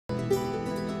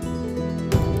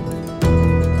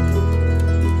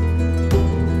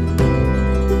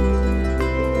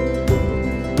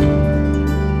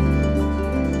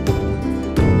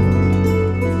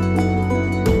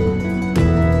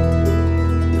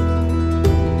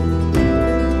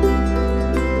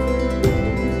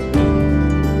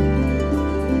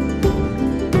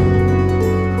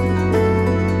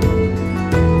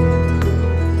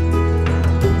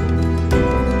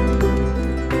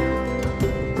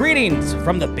Greetings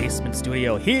from the basement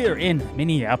studio here in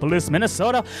Minneapolis,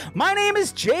 Minnesota. My name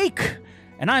is Jake,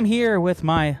 and I'm here with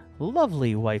my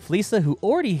lovely wife, Lisa, who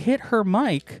already hit her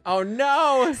mic. Oh,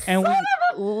 no. And we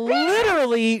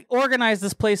literally organized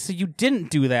this place so you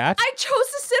didn't do that. I chose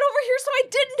to sit over here so I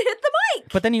didn't hit the mic.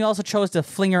 But then you also chose to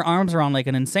fling your arms around like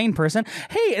an insane person.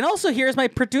 Hey, and also here's my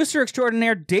producer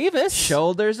extraordinaire, Davis.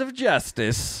 Shoulders of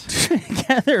justice.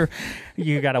 Together.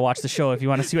 You got to watch the show if you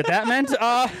want to see what that meant.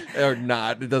 Or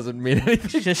not. It doesn't mean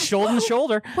anything. Just shoulder to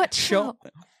shoulder. What show?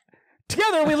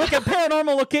 Together, we look at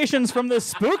paranormal locations from the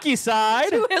spooky side.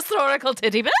 Two historical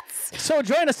titty bits. So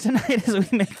join us tonight as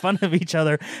we make fun of each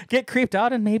other, get creeped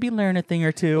out, and maybe learn a thing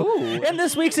or two. Ooh. In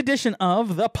this week's edition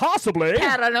of the Possibly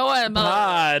Paranormal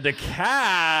Podcast.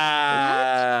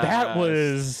 That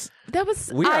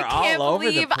was. We are I can't all over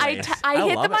the believe place. I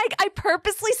hit love the mic. I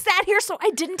purposely sat here so I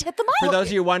didn't hit the mic. For those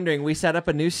of you wondering, we set up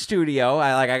a new studio.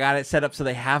 I got it set up so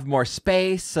they have more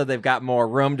space, so they've got more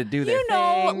room to do their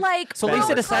thing. like So Lisa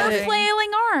our decided-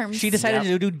 flailing arms. She decided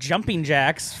to do jumping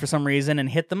jacks for some reason and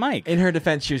hit the mic. In her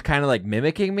defense, she was kind of like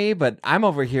mimicking me, but I'm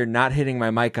over here not hitting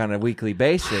my mic on a weekly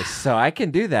basis, so I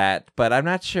can do that. But I'm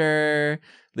not sure,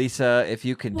 Lisa, if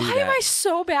you can do that. Why am I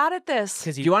so bad at this?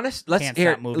 Because Do you want to? Let's can't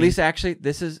hear, stop moving. Lisa. Actually,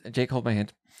 this is Jake. Hold my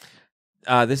hand.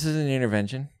 This is an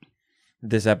intervention.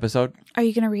 This episode. Are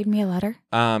you going to read me a letter?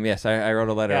 Yes, I wrote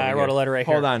a letter. Yeah, over I wrote here. a letter right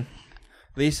here. Hold on,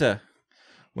 Lisa.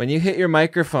 When you hit your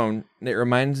microphone, it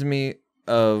reminds me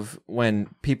of when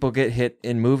people get hit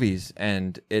in movies,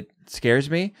 and it scares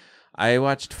me. I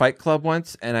watched Fight Club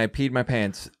once, and I peed my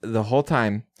pants the whole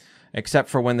time, except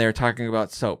for when they were talking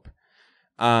about soap.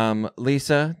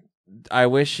 Lisa, I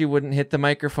wish you wouldn't hit the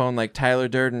microphone like Tyler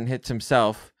Durden hits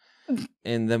himself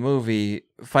in the movie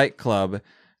Fight Club,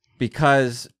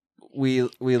 because we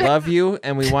love you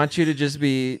and we want you to just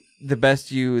be the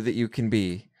best you that you can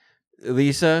be.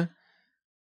 Lisa,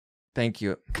 thank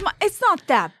you. Come on, it's not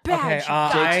that bad.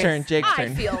 Okay, you guys. Jake's I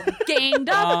turn. feel ganged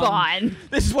up on.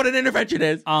 This is what an intervention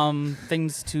is.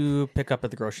 things to pick up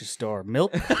at the grocery store.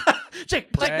 Milk.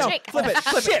 Jake, Jake, no, Jake. flip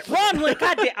it. Shit, wrong one.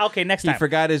 God damn. Okay, next He time.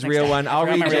 forgot his Next real time. one. I'll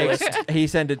I forgot read my Jake's. He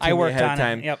sent it to I me worked ahead on of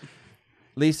time. it. Yep.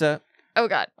 Lisa, Oh,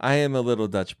 God. I am a little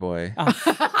Dutch boy.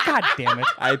 God damn it.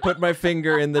 I put my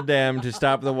finger in the dam to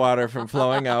stop the water from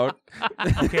flowing out.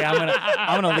 Okay,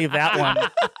 I'm gonna leave that one.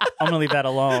 I'm gonna leave that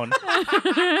alone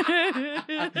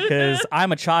because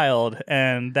I'm a child,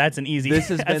 and that's an easy. This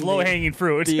has that's been low hanging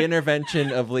fruit. The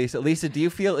intervention of Lisa. Lisa, do you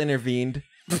feel intervened?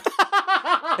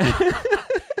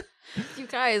 You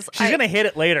guys. She's gonna hit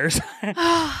it later.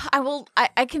 I will.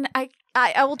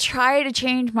 I will try to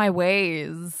change my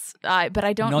ways, but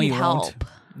I don't No, need you help. won't.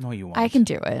 No, you won't. I can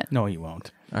do it. No, you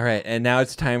won't. All right, and now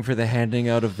it's time for the handing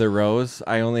out of the rose.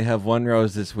 I only have one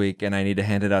rose this week, and I need to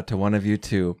hand it out to one of you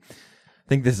two. I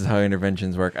think this is how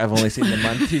interventions work. I've only seen them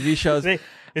on TV shows. Is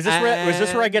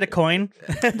this where I get a coin?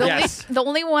 Yes. The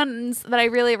only ones that I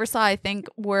really ever saw, I think,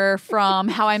 were from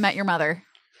How I Met Your Mother.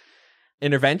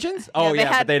 Interventions? Yeah, Oh, they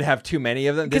yeah, had- but they'd have too many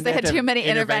of them. Because they Didn't had have too many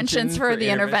interventions for the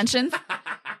interventions.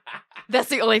 That's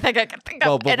the only thing I can think of.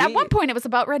 Well, but and at one point, it was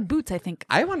about red boots, I think.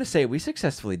 I want to say we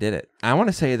successfully did it. I want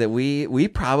to say that we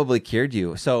probably cured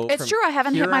you. So It's from true. I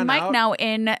haven't hit here my on mic out- now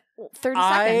in 30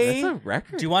 I- seconds. That's a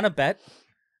record. Do you want to bet?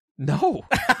 No,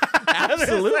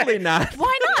 absolutely not.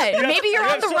 Why not? Maybe you're you on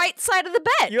have the so- right side of the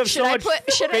bet. you have Should so I much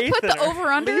put Should I faith put in the her.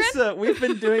 over under in? Lisa, we've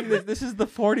been doing this. This is the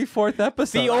 44th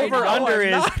episode. The I know over-under I'm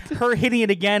is not. her hitting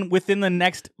it again within the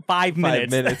next 5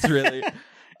 minutes. 5 minutes, really.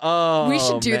 Oh, We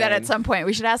should do that man. at some point.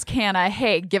 We should ask Hannah,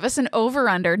 hey, give us an over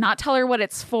under, not tell her what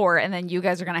it's for, and then you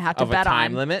guys are going to have to Of a bet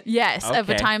time on. limit? Yes, of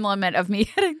a Okay. time limit of me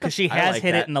hitting the Because she I has like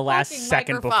hit that. it in the last fucking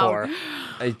second microphone.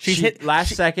 before. She's hit-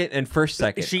 last second and first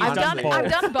second. She's I've done done both.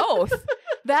 I've done both.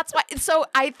 That's why. So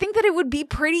I think that it would be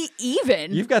pretty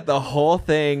even. You've got the whole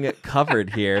thing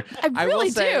covered here. I will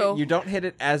really say do. You don't hit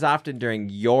it as often during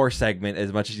your segment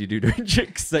as much as you do during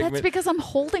Jake's segment. That's because I'm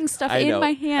holding stuff I in know,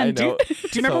 my hand. I know. Do you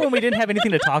remember when we didn't have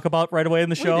anything to talk about right away in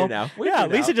the show? do now. We yeah, do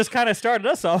now. Lisa just kind of started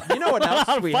us off. You know what else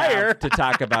on we fire. have to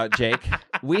talk about, Jake?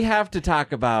 We have to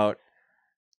talk about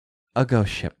a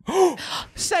ghost ship.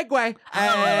 Segue.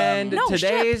 And No,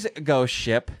 today's ghost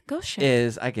ship Go shit.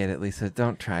 is, I get it, Lisa.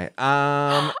 Don't try it.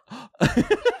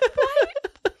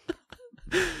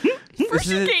 First,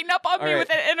 you're getting up on all me right.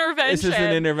 with an intervention. This is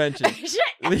an intervention. Shit.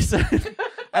 Lisa,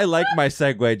 I like my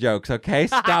segue jokes, okay?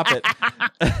 Stop it.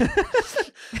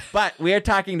 But we are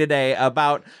talking today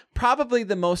about probably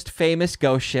the most famous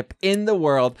ghost ship in the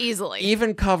world. Easily.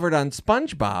 Even covered on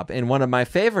SpongeBob in one of my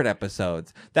favorite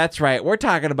episodes. That's right. We're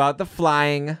talking about the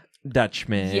Flying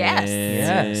Dutchman. Yes.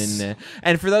 Yes.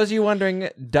 And for those of you wondering,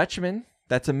 Dutchman,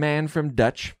 that's a man from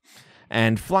Dutch.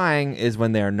 And flying is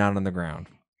when they are not on the ground.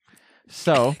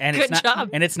 So, And Good it's not, job.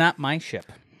 And it's not my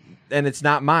ship. and it's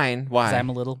not mine. 'Cause Why? I'm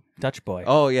a little Dutch boy.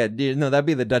 Oh yeah, no, that'd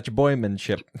be the Dutch Boyman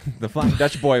ship, the Flying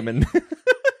Dutch Boyman.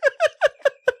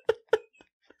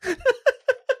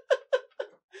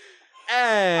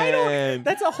 And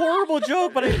That's a horrible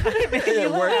joke, but it made me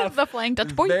laugh. The Flying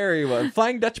Dutch boy. very well,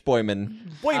 Flying Dutch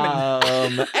Boyman.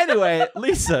 Boyman. Anyway,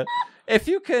 Lisa, if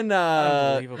you can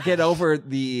Unbelievable. get over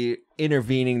the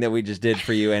intervening that we just did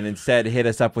for you, and instead hit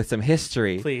us up with some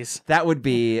history, Please. that would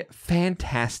be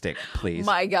fantastic. Please.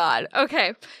 My God.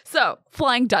 Okay. So,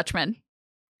 Flying Dutchman.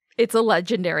 It's a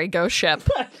legendary ghost ship.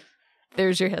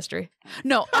 There's your history.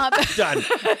 No. Done.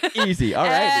 Easy. All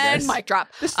right, you And guys. mic drop.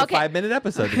 This is a 5-minute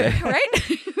episode today. Right?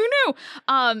 Who knew?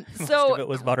 Most of So it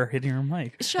was about her hitting her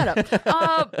mic. shut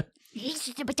up.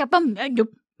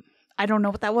 I don't know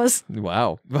what that was,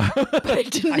 Wow. but I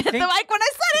didn't hit the think- mic when I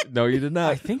said it. No, you did I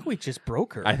not. think we just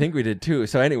broke her. I think we did too.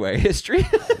 So anyway, history.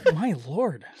 My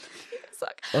lord.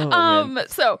 Suck. Oh, man.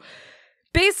 So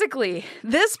basically,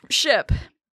 this ship,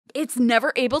 it's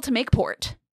never able to make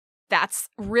port. That's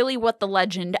really what the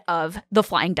legend of the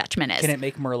Flying Dutchman is. Can it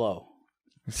make Merlot?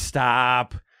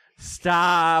 Stop.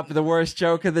 The worst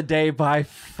joke of the day by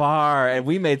far. And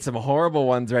we made some horrible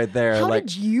ones right there. How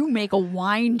did you make a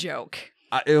wine joke?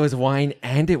 It was wine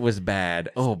and it was bad.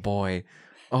 Oh boy.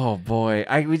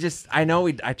 I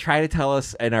try to tell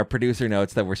us in our producer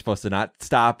notes that we're supposed to not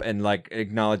stop and like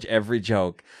acknowledge every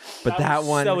joke. But that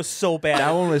one was so bad.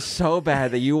 That one was so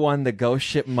bad that you won the Ghost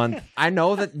Ship month. I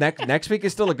know that next week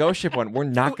is still a Ghost Ship one. We're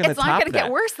not going to It's top not that. going to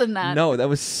get worse than that. No, that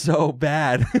was so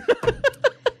bad.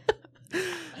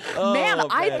 Man,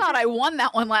 I man. thought I won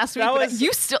that one last week, That but was-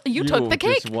 you took the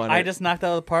cake. just won I it. just knocked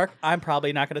out of the park. I'm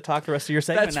probably not going to talk the rest of your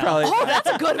segment That's now. probably Oh, that's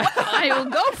a good one. I will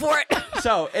go for it.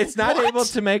 so. It's not What? able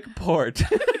to make port.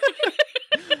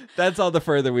 That's all the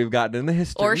further we've gotten in the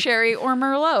history. Or sherry or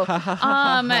Merlot.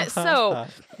 So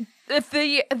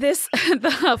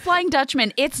the Flying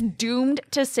Dutchman, it's doomed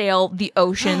to sail the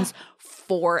oceans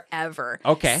forever.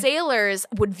 Okay. Sailors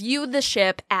would view the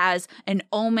ship as an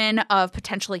omen of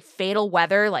potentially fatal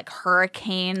weather, like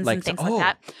hurricanes Like and things oh. like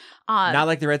that. Not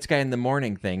like the Red Sky in the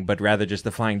Morning thing, but rather just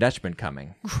the Flying Dutchman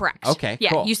coming. Correct. Okay, Yeah,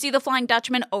 cool. you see the Flying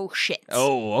Dutchman, oh shit.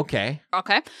 Oh, okay.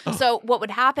 Okay. So what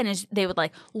would happen is they would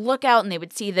like look out and they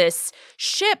would see this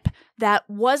ship that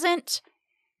wasn't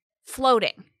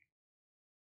floating.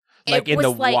 Like It in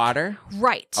the was like- water?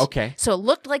 Right. Okay. So it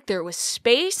looked like there was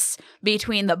space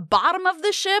between the bottom of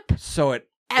the ship, So it's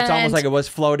And- almost like it was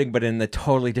floating, but in the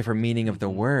totally different meaning of the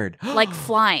word. like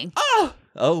flying,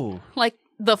 Oh. like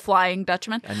the Flying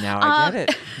Dutchman. And now I get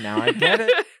it. Now I get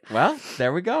it. Well,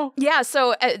 there we go. Yeah,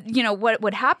 so what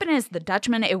would happen is the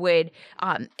Dutchman it would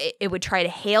try to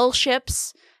hail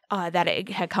ships that it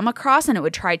had come across, and it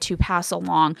would try to pass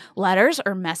along letters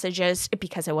or messages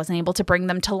because it wasn't able to bring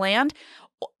them to land,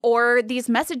 or these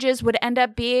messages would end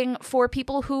up being for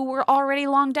people who were already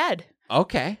long dead.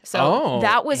 Okay. So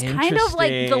that was kind of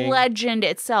like the interesting. legend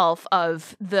itself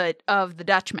of the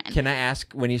Dutchman. Can I ask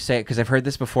when you say it? Because I've heard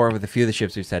this before with a few of the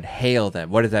ships who said hail them.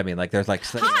 What does that mean? Like there's like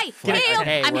Hi, flag- hail!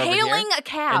 Hey, I'm we're over hailing here. a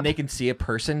cab. And they can see a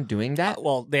person doing that.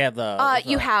 Well, they have the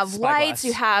You have spyglass. lights.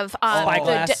 You have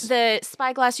Spyglass. the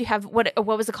spyglass. You have what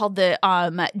was it called? The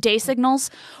day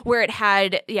signals, where it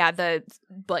had the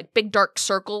like big dark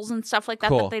circles and stuff like that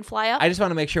Cool. that they'd fly up. I just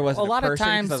want to make sure it wasn't A lot of person,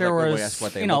 'cause times I was there like, oh, was, yes,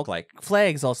 what they you know, look like.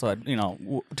 flags also had,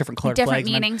 different colored Different flags.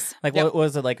 meant- meanings. Like, Yep. what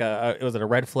was it? Like was it a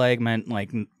red flag meant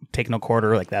like take no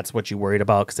quarter? Like that's what you worried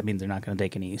about because it means they're not going to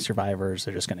take any survivors.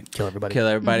 They're just going to kill everybody. Kill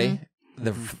everybody.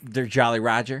 They're Jolly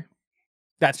Roger.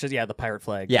 That's just the pirate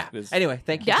flag. Yeah. is- Anyway,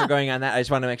 thank you Yeah. for going on that. I just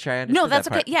want to make sure I understood No, that's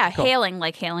that okay. part. Yeah, Cool.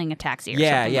 hailing a taxi. Or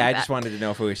Yeah, something yeah. like I just that. wanted to know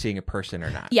if we were seeing a person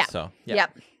or not. Yeah. So,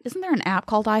 Yep. Isn't there an app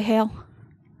called iHail?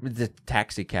 The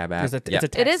taxi cab app. It's a, yeah.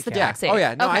 it's a It is the taxi cab. taxi. Oh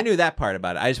yeah, no, Okay. I knew that part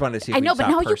about it. I just wanted to see. If I we know, but saw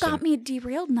a now you person. got me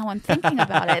derailed. Now I'm thinking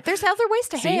about it. There's other ways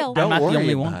to See? hail. Don't I'm not the worry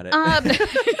only one. about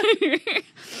it.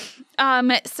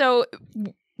 So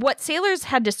what sailors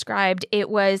had described,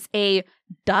 it was a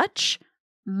Dutch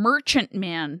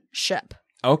merchantman ship.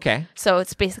 Okay, So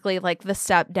it's basically like the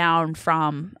step down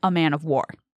from a man of war.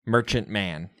 merchant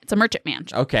man. It's a merchantman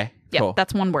ship. Okay, Yeah, cool.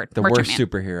 that's one word. The worst merchantman.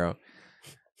 superhero.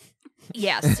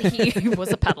 Yes, he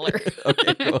was a peddler.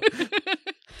 Okay, cool.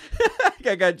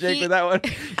 I got Jake with that one.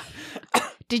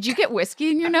 Did you get whiskey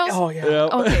in your nose? Oh yeah.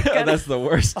 Yep. Okay, good. That's the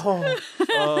worst. Oh.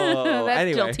 Oh, That'll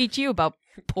anyway. teach you about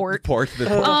port. Port the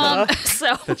port.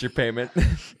 So That's your payment.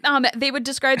 they would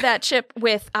describe that ship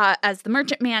with as the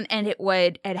merchantman, and it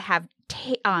have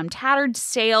tattered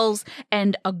sails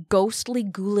and a ghostly,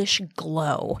 ghoulish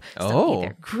glow. So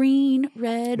either green,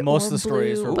 red, Most or of the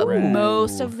stories blue, were but red.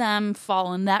 most of them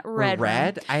fall in that red.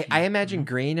 Red? I imagine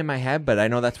green in my head, but I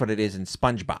know that's what it is in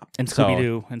SpongeBob. And Scooby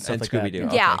Doo and stuff like that. Scooby Doo.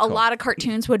 Yeah, Okay, cool. a lot of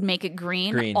cartoons would make it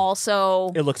green. Green.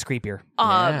 Also, It looks creepier.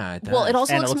 Yeah, it well, it does.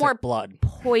 also And it looks looks more like blood.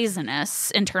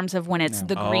 poisonous in terms of when it's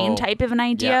the green type of an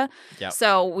idea. Yep.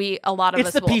 So a lot of It's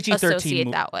us the will PG-13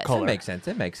 associate that with. color. It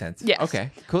makes sense. Yes.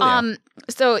 Okay, cool.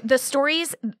 So the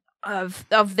stories of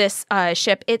this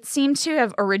ship, it seemed to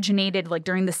have originated like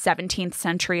during the 17th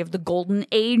century of the golden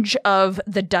age of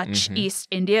the Dutch East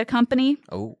India Company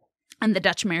and the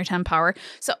Dutch Maritime Power.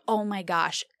 So, oh my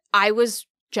gosh, I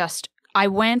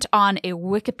went on a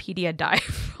Wikipedia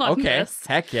dive on this.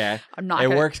 Heck yeah. I'm not It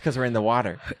gonna- works because we're in the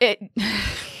water. It,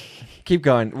 Keep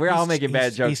going. We're all making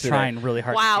bad jokes He's today. trying really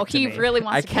hard. wow, to he get to me. really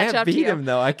wants I to catch can't up to beat you. him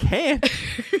though. I can't.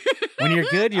 When you're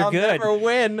good, you're I'll good. never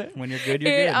win. When you're good,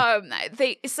 you're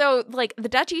good. So like the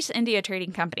Dutch East India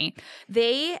Trading Company,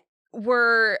 they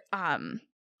were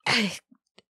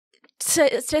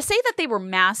to say that they were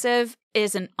massive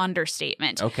is an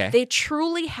understatement. Okay. They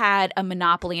truly had a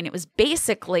monopoly, and it was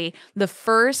basically the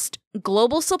first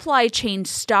global supply chain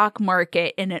stock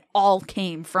market, and it all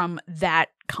came from that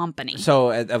company.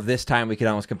 So of this time, we could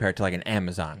almost compare it to like an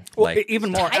Amazon. Well, like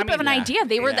even more. Type of an idea.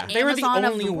 They were the They were the Amazon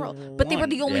only of the world. But they were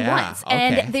the one. only Yeah, ones. okay.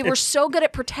 And they were so good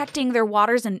at protecting their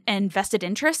waters and vested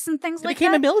interests and things They like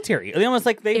became that. a military. They almost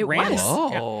like they It ran. was. it.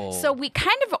 Oh. So we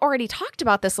kind of already talked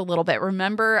about this a little bit.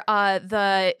 Remember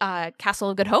the Castle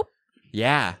of Good Hope?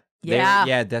 Yeah.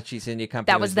 Yeah. Dutch East India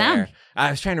Company. That was them. there. I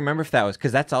was trying to remember if that was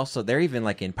because that's also they're even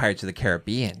like in Pirates of the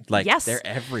Caribbean. Like Yes. they're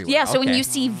everywhere. Yeah, so when Okay. you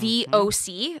see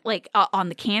VOC, like on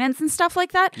the cannons and stuff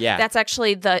like that, Yeah. that's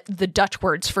actually the Dutch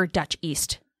words for Dutch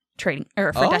East trading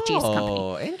or for Dutch East Company.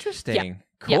 Oh, interesting.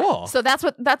 Yeah. Cool. So that's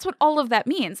what all of that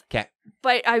means. Okay.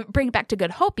 But I bring it back to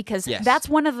Good Hope because Yes. that's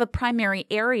one of the primary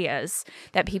areas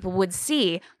that people would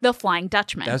see the Flying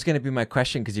Dutchman. That was going to be my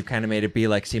question because you've kind of made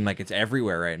it seem like it's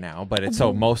everywhere right now, but it's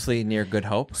so mostly near Good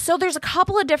Hope. So there's a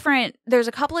couple of different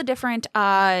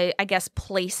I guess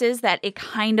places that it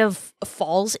kind of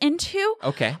falls into.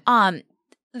 Okay.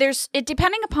 There's it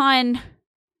depending upon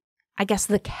I guess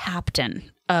the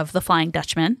captain of the Flying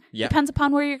Dutchman. Yep. Depends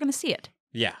upon where you're going to see it.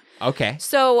 Yeah. Okay.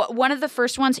 So one of the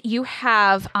first ones you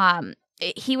have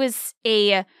he was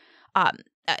a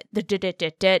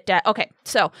okay.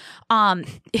 So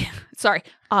sorry.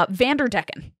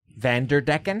 Vanderdecken.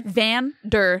 Vanderdecken?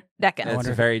 Vanderdecken. That's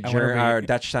a very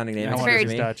Dutch sounding name. I It's wonder very if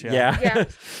he's Dutch. Yeah,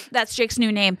 that's Jake's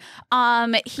new name.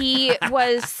 He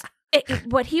was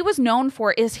what he was known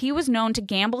for is he was known to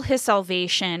gamble his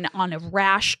salvation on a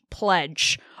rash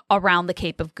pledge around the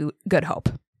Cape of Good Hope.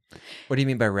 What do you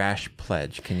mean by rash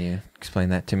pledge? Can you explain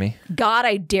that to me? God,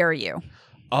 I dare you.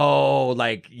 Oh,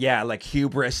 like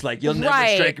hubris, like you'll never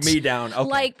strike me down. Okay,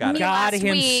 like got it. God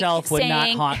himself would not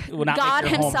saying, would not God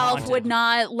make your home himself haunted. would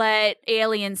not let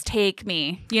aliens take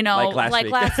me. You know, Like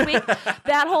last week,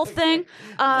 that whole thing.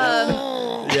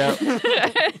 Yeah.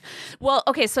 Well,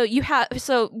 okay,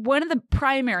 so one of the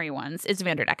primary ones is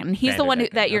Vanderdecken. He's the one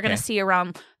Vanderdecken, that you're going to see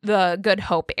around the Good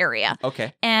Hope area.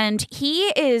 Okay. And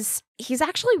he's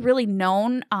actually really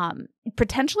known,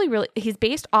 he's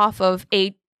based off of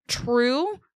a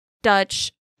true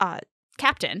Dutch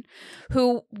captain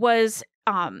who was,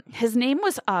 his name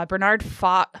was Bernard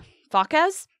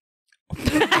Fauques.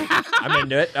 I'm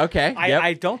into it. Okay. Yep.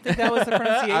 I don't think that was the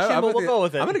pronunciation, but we'll go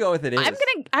with it. I'm gonna go with it. I'm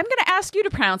gonna ask you to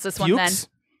pronounce this one Fuchs? then.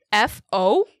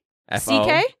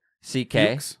 F-O-C-K?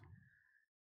 C-K. Fuchs?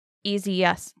 Easy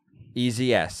yes.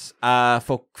 Easy S.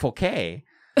 Fouquet.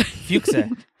 Fuchs.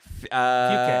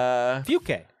 Funke.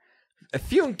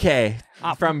 Fuchs.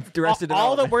 From Arrested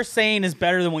All that Development. we're saying is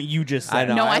better than what you just said. I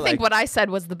know. No, I like- think what I said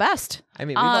was the best. I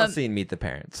mean, we've all seen Meet the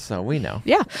Parents, so we know.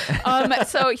 Yeah.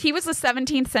 So he was a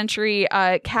 17th century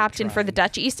captain for the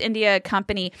Dutch East India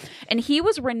Company, and he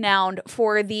was renowned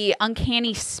for the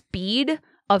uncanny speed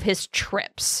of his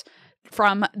trips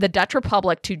from the Dutch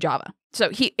Republic to Java. So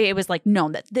it was like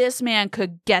known that this man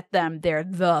could get them there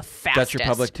the fastest. Dutch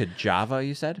Republic to Java,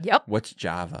 you said? Yep. What's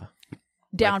Java?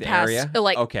 down Like the past area?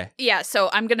 like Okay. Yeah, so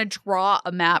I'm gonna draw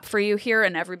a map for you here,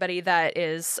 and everybody that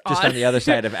is Just on the other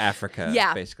side of Africa,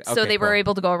 yeah, basically. so Okay, they were cool.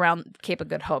 able to go around Cape of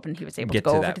Good Hope, and he was able Get to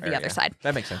go over that to the area. other side.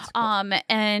 That makes sense. Cool.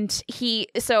 And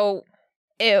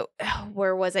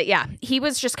where was it? Yeah, he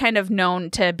was just kind of known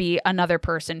to be another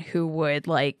person who would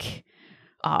like,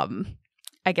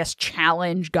 I guess,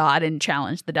 challenge God and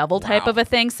challenge the devil type Wow. of a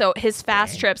thing. So his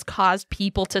fast trips caused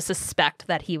people to suspect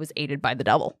that he was aided by the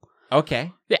devil.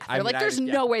 Okay. Yeah, I they're mean, like, there's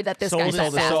yeah. no way that this Sold guy's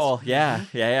his that fast. Soul.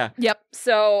 Yeah. Yep.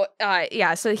 So,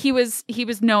 so he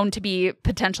was known to be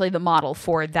potentially the model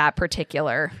for that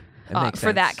particular That makes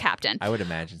for that sense. captain. I would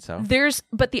imagine so.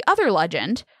 But the other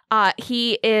legend,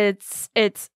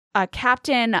 it's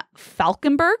Captain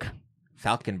Falkenberg.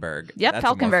 Falkenberg. Yep, That's a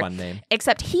more Falkenberg. fun name.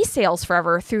 Except he sails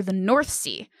forever through the North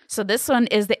Sea. So this one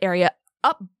is the area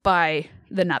up by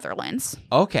the Netherlands.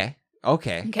 Okay.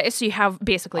 Okay, so you have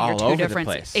basically All your two over the different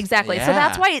place. exactly. So Yeah.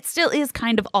 that's why it still is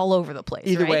kind of all over the place.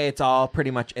 Either right? way, it's all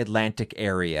pretty much Atlantic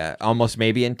area, almost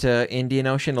maybe into Indian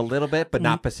Ocean a little bit, but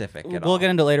not Pacific at all. We'll get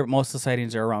into later. Most of the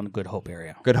sightings are around the Good Hope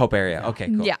area. Good Hope area. Okay,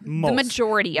 cool. Yeah, Most. the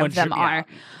majority of them are.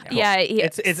 Yeah. Yeah,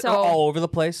 It's so, all over the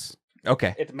place.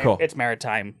 Okay, It's cool. It's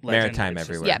maritime. Legend. Maritime It's just-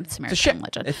 everywhere. Yeah, it's a It's a ship.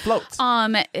 maritime legend. It floats.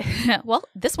 Well,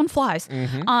 this one flies.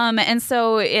 Mhm. And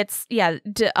so it's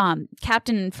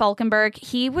Captain Falkenberg.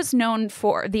 He was known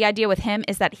for the idea with him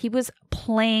is that he was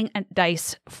playing a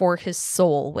dice for his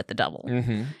soul with the devil,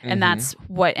 and that's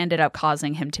what ended up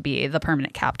causing him to be the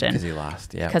permanent captain Because he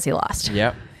lost. Yeah. because he lost.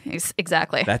 Yep.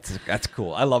 Exactly. That's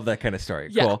cool. I love that kind of story.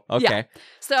 Yeah, Cool. Okay. yeah.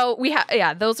 So we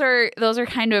have those are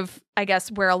kind of I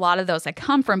guess where a lot of those had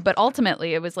come from, but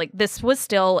ultimately it was like this was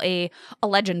still a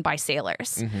legend by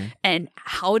sailors. And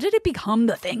how did it become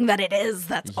the thing that it is?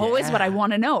 That's always what I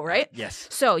want to know, right? Yes.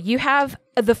 So you have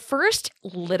the first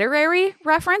literary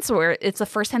reference, where it's the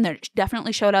first time that it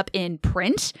definitely showed up in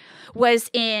print, was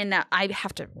in I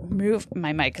have to move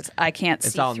my mic because I can't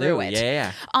It's see all through new. it.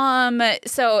 Yeah.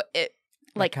 So it,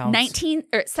 like counts.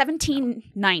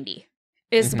 1790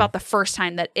 is about the first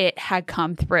time that it had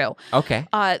come through. Okay.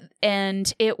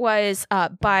 And it was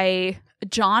by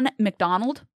John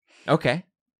MacDonald. Okay.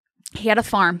 He had a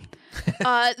farm.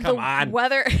 Come on.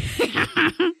 Weather.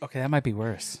 Okay, that might be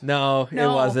worse. No, it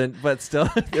No. wasn't. But still,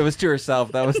 it was to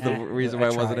herself. That was the Yeah, reason I why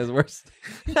it wasn't tried. as worse.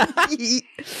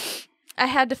 I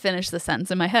had to finish the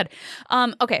sentence in my head.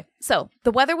 Okay, so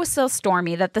the weather was so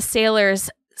stormy that the sailors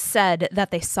said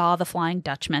that they saw the Flying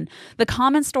Dutchman. The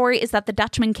common story is that the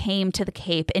Dutchman came to the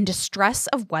Cape in distress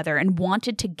of weather and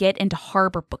wanted to get into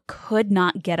harbor but could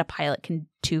not get a pilot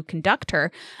to conduct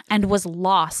her and was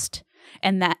lost.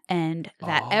 And that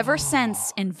ever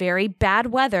since, in very bad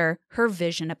weather, her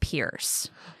vision appears.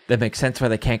 That makes sense why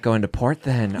they can't go into port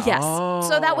then. Yes. Oh.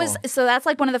 So that's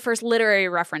like one of the first literary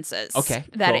references. Okay,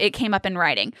 That cool. it came up in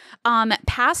writing.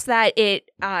 Past that, it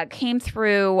came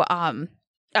through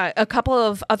a couple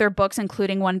of other books,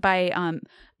 including one by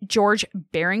George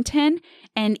Barrington,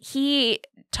 and he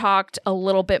talked a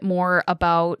little bit more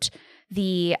about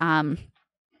the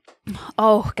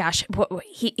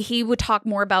he would talk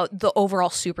more about the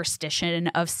overall superstition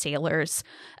of sailors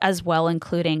as well,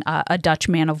 including a Dutch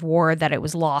man of war, that it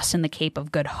was lost in the Cape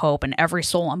of Good Hope and every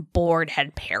soul on board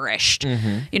had perished.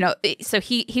 You know, so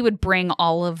he would bring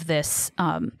all of this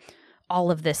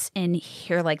in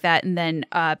here like that. And then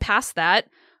past that,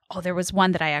 there was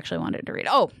one that I actually wanted to read.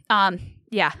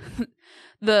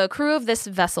 The crew of this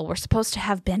vessel were supposed to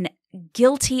have been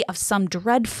guilty of some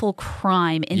dreadful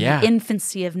crime in the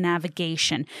infancy of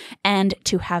navigation and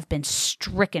to have been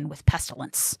stricken with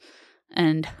pestilence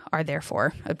and are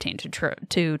therefore obtained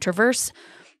to traverse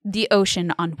the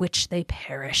ocean on which they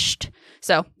perished.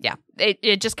 So yeah,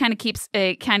 it just kind of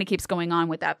keeps going on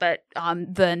with that. But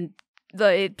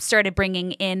it started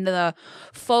bringing in the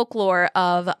folklore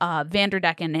of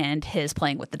Vanderdecken and his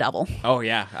playing with the devil. Oh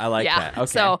yeah, I like that. Okay.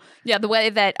 So yeah, the way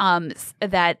that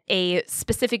that a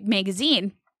specific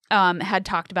magazine had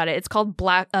talked about it. It's called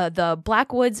the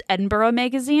Blackwoods Edinburgh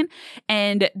magazine,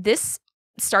 and this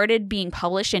started being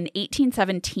published in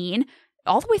 1817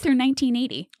 all the way through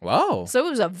 1980. Whoa. So it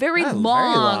was a very That's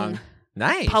long.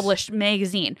 Nice. Published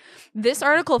magazine. This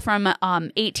article from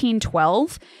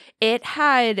 1812, it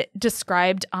had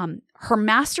described her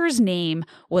master's name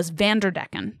was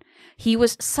Vanderdecken. He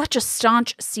was such a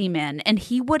staunch seaman, and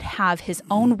he would have his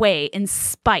own way in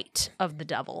spite of the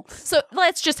devil. So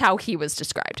that's just how he was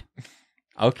described.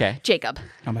 Okay. Jacob.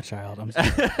 I'm a child. I'm sorry.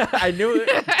 I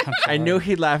knew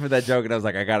he'd laugh at that joke, and I was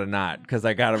like, I gotta not, because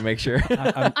I gotta make sure.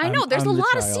 I know, there's I'm a the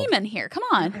lot of child. seamen here. Come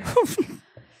on.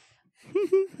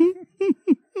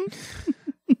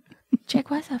 Jake,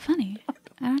 why is that funny?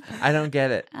 I don't get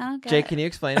it. I don't get Jake, it. can you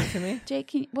explain it to me?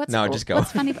 Jake, No, just go.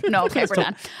 What's funny? No, okay, we're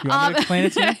done. You want me to explain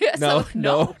it to you?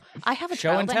 No. I have a Show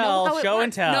child. and I know tell, how it show and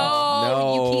works. tell.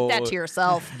 No, you keep that No. to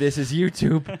yourself. This is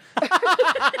YouTube.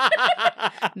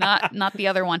 not the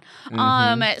other one.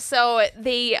 Mm-hmm. So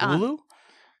they Hulu?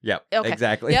 Yep. okay.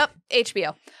 Exactly. Yep,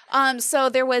 HBO. So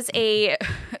there was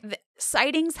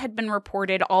sightings had been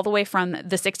reported all the way from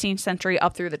the 16th century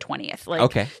up through the 20th. Like,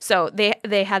 Okay. So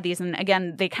they had these, and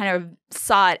again, they kind of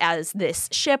saw it as this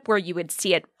ship where you would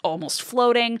see it almost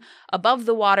floating above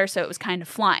the water, so it was kind of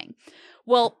flying.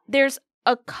 Well, there's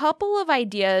a couple of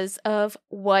ideas of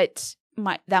what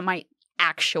that might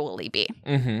actually be.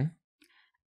 Mm-hmm.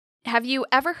 Have you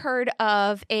ever heard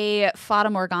of a Fata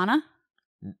Morgana?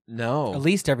 No. At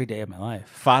least every day of my life.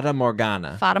 Fata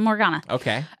Morgana. Fata Morgana.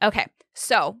 Okay. Okay.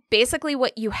 So basically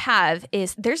what you have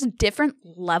is there's different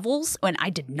levels, and I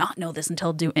did not know this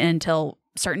until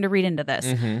starting to read into this,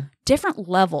 different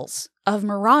levels of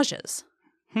mirages.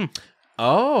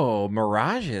 Oh,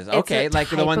 mirages. Okay, like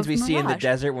the type ones of we see in the mirage.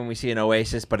 desert when we see an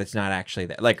oasis, but it's not actually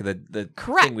that. Like the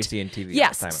Correct. thing we see in TV. all the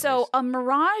Yes. time, at So least. a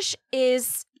mirage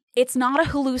it's not a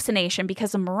hallucination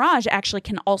because a mirage actually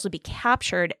can also be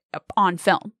captured on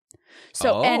film.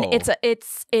 So and Oh.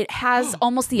 it has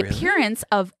almost the Really? appearance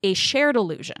of a shared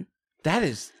illusion.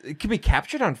 it can be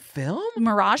captured on film?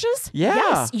 Mirages? Yeah.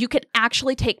 Yes, you can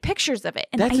actually take pictures of it.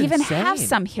 And That's I even have insane.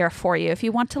 some here for you if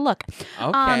you want to look.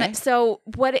 Okay. So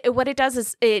what it does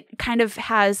is it kind of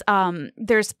has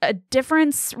there's a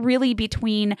difference really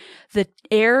between the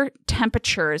air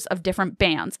temperatures of different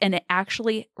bands, and it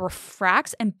actually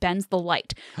refracts and bends the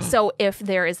light. So if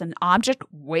there is an object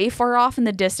way far off in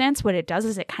the distance, what it does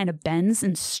is it kind of bends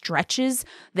and stretches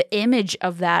the image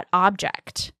of that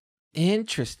object.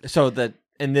 Interesting. So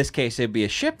in this case, it'd be a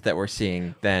ship that we're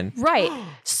seeing then. Right.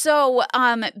 So,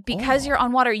 because you're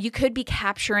on water, you could be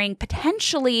capturing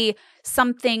potentially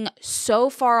something so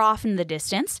far off in the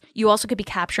distance. You also could be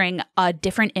capturing a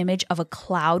different image of a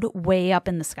cloud way up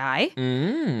in the sky.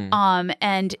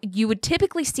 And you would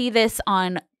typically see this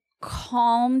on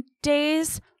calm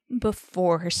days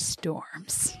before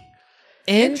storms.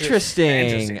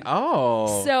 Interesting.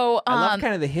 Oh. So, I love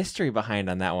kind of the history behind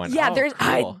on that one. yeah, Oh, there's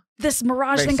cool. this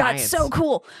mirage Very thing got science. so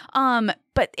cool.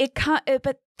 But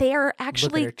they are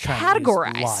actually Look at her Chinese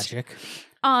categorized.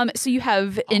 logic. So you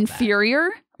have inferior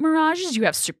mirages, you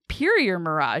have superior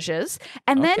mirages,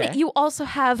 and then Okay. you also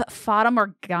have Fata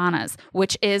Morganas,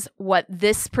 which is what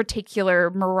this particular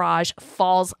mirage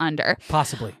falls under.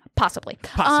 Possibly. Possibly.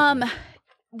 Fata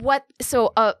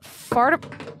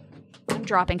I'm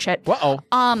dropping shit. Uh-oh.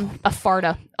 A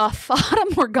Fata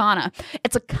Morgana.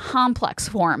 It's a complex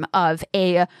form of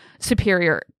a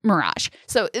superior mirage.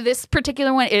 So this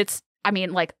particular one,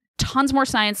 tons more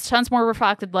science, tons more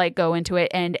reflected light go into it,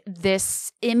 and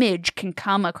this image can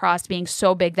come across being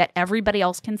so big that everybody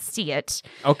else can see it.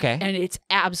 Okay. And it's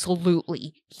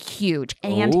absolutely huge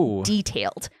and Ooh.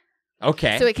 detailed.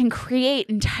 Okay. So it can create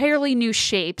entirely new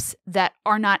shapes that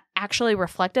are not actually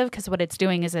reflective, because what it's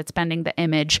doing is it's bending the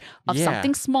image of Yeah.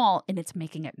 something small and it's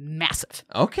making it massive.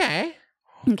 Okay.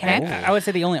 Okay. I would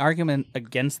say the only argument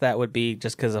against that would be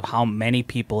just because of how many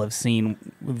people have seen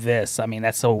this. I mean,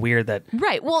 that's so weird that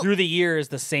Right. Well, through the years,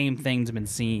 the same thing's been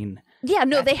seen. yeah,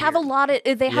 no, they have a lot of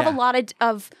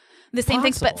the same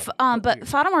things, but Possible. but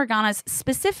Fata Morganas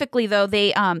specifically, though,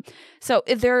 they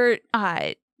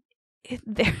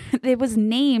it was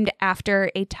named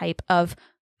after a type of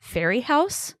fairy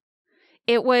house.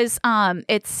 It was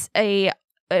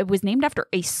it was named after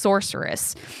a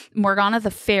sorceress, Morgana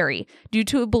the Fairy, due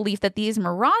to a belief that these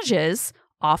mirages,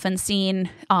 often seen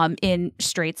in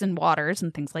straits and waters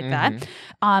and things like that,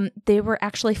 they were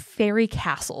actually fairy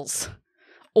castles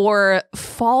or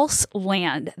false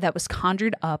land that was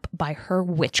conjured up by her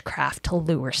witchcraft to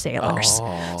lure sailors.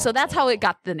 Oh. So that's how it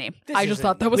got the name. I just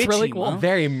thought that was really witchy, cool. huh?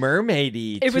 Very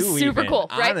mermaidy. It was too, super even, cool,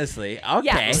 right? Honestly. Okay.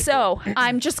 Yeah, so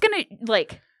I'm just going to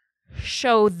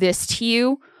show this to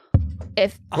you.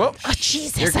 Whoop. Oh,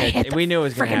 Jesus, You're I good. hit the We knew it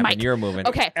was going to friggin' happen. mic. You're moving.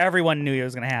 Okay, Everyone knew it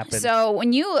was going to happen. so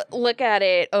when you look at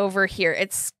it over here,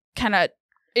 it's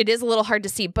it is a little hard to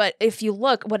see, but if you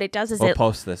look, what it does is We'll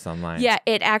post this online. yeah,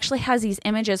 it actually has these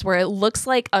images where it looks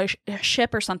like a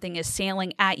ship or something is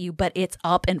sailing at you, but it's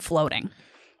up and floating.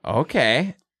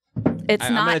 Okay. It's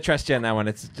I'm not. going to trust you on that one.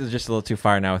 It's just a little too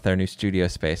far now with our new studio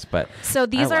space, but So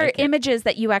these I are like it. images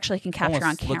that you actually can capture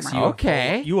Almost on looks camera.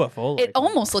 Okay. UFO. It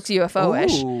almost looks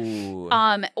UFO-ish. Ooh.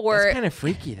 Or That's kind of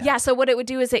freaky, though. yeah, so what it would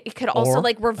do is it could also Or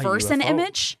like a reverse an UFO.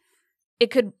 image. It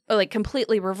could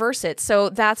completely reverse it. So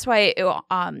that's why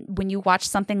when you watch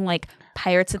something like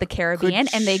Pirates of the Caribbean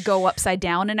and they go upside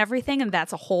down and everything, and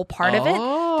that's a whole part of it,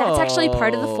 that's actually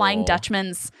part of the Flying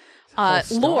Dutchman's lore.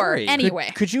 story.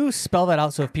 Anyway, Could you spell that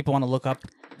out so if people want to look up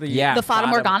Yeah. the Fata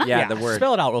Morgana? Yeah, the word.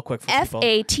 Spell it out real quick for people.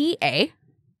 FATA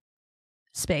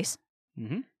space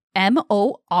Mhm.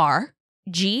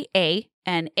 MORGANA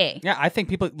Yeah, I think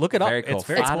people look it up. Very cool. It's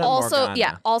very Fata cool. Also, Morgana.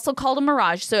 yeah, also called a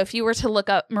mirage. So if you were to look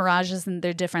up mirages and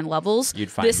their different levels,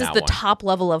 You'd find this is that the one. top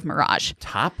level of mirage.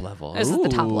 Top level. This is the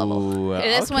top level. Ooh,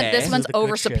 This okay. one's This is the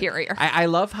over good shit. superior. I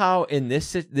love how in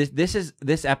this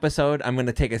episode, I'm going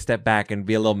to take a step back and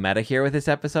be a little meta here with this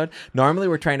episode. Normally,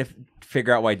 we're trying to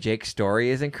figure out why Jake's story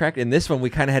is incorrect. In this one, we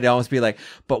kind of had to almost be like,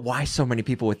 but why so many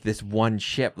people with this one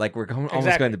ship? Like we're almost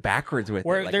Exactly. going backwards with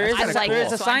Where it. Like, there is that's I like kinda there's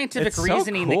cool. a scientific It's so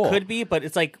reasoning cool. that could be, but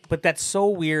it's like, but that's so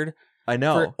weird. I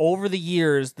know. For over the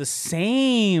years, the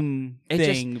same It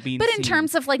thing just- being But in seen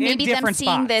terms of like in maybe them different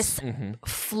seeing spots. this Mm-hmm.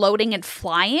 floating and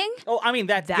flying, Oh, I mean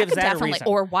that that gives could that a definitely, reason.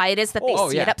 or why it is that they Oh,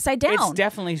 see yeah. it upside down. It's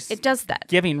definitely it does that.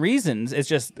 giving reasons. It's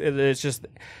just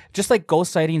like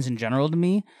ghost sightings in general to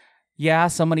me. Yeah,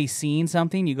 somebody's seen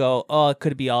something. You go, oh, it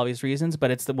could be obvious reasons, but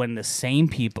it's when the same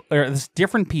people or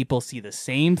different people see the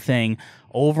same thing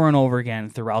over and over again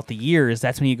throughout the years.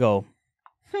 That's when you go,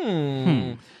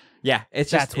 Yeah, it's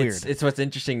That's just weird. It's what's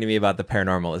interesting to me about the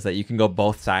paranormal is that you can go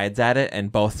both sides at it,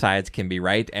 and both sides can be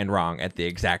right and wrong at the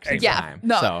exact same Yeah, time.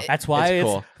 no, so that's why it's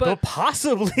cool. the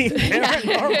possibly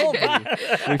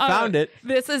paranormal. We found it.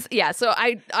 This is so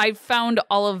I found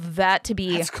all of that to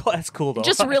be That's cool though.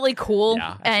 just really cool.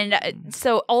 Yeah. And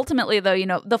so ultimately, though,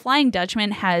 the Flying Dutchman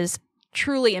has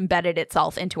truly embedded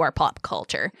itself into our pop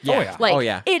culture. yeah. Like, Oh,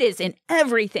 yeah. it is in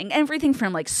everything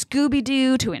from like Scooby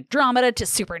Doo to Andromeda to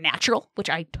Supernatural, which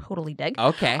I totally dig.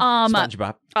 Okay. Um,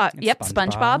 SpongeBob. Yep,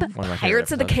 SpongeBob. SpongeBob. One of my favorite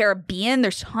Pirates of the episodes. Caribbean.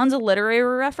 There's tons of literary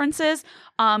references.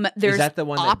 There's Is that the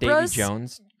one operas. that Davy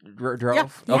Jones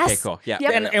drove? Yeah. Okay, Yes. cool. Yeah.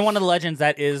 Yep. And one of the legends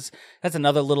that's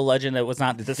another little legend that was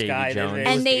not this Davy guy. Jones. It was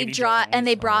And they Davy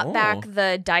Jones. brought back Oh.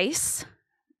 the dice.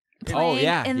 Oh, playing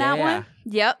yeah. in Yeah, that yeah. one.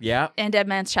 Yep. Yeah. And Dead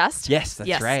Man's Chest. Yes,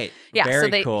 that's right. Yeah, Very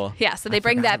so they, cool. Yeah, so they I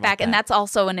bring forgot that about back, and that. that's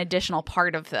also an additional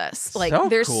part of this. Like, So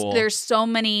there's cool. there's so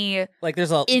many Like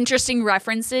there's a interesting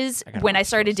references. gotta When I watch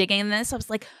started those. digging in this, I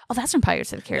was like, oh, that's from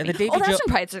Pirates of the Caribbean. Davy Oh, that's Jo-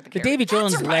 from Pirates of the the Caribbean. Davy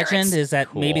Jones That's from Pirates. legend is that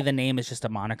Cool. maybe the name is just a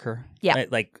moniker. Yeah.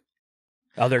 Right? Like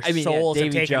other I mean, yeah, souls have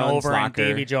Davy taken Jones over, and Locker,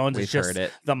 Davy Jones we've is just heard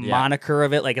it. the Yeah. moniker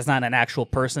of it. Like it's not an actual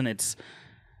person. It's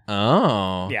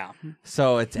Oh. yeah.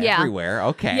 So it's Yeah. everywhere.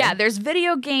 Okay. Yeah, there's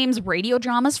video games, radio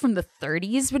dramas from the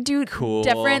 30s would do Cool.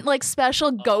 different like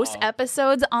special ghost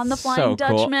episodes on the Flying So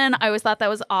cool. Dutchman. I always thought that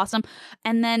was awesome.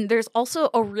 And then there's also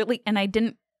and I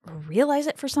didn't realize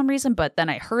it for some reason, but then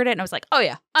I heard it and I was like, oh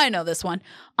yeah, I know this one.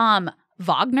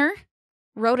 Wagner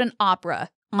wrote an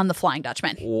opera on the Flying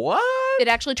Dutchman. What? It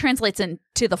actually translates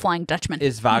into the Flying Dutchman.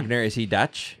 Is Wagner, is he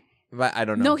Dutch? I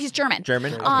don't know. No, he's German.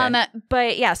 German? Okay.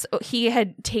 But yes, he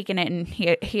had taken it and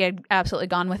he had absolutely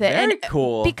gone with it. Very and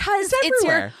cool. Because It's it's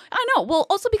your, everywhere. I know. Well,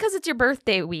 also because it's your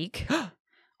birthday week.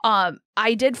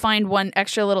 I did find one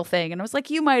extra little thing, and I was like,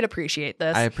 you might appreciate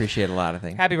this. I appreciate a lot of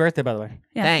things. Happy birthday, by the way.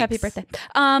 Yeah, Thanks. happy birthday.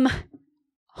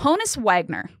 Honus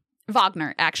Wagner,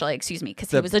 actually, excuse me,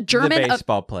 because he was a German. The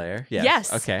baseball player. Yes.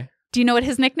 Yes. Okay. Do you know what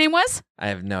his nickname was? I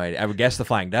have no idea. I would guess the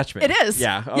Flying Dutchman. It is.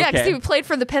 Yeah. Okay. Yeah, because he played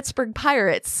for the Pittsburgh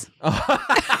Pirates. Oh,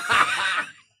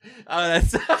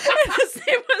 that's His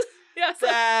name was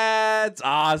that's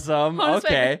awesome. Honus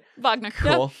Okay. Wagner.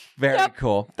 Cool. Very Yep.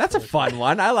 cool. That's a fun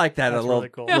one. I like that. That's a little really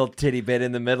cool. little titty bit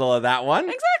in the middle of that one.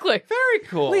 Exactly. Very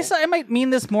cool. Lisa, I might mean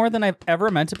this more than I've ever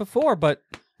meant it before, but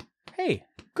hey,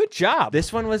 good job.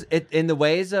 This one was in the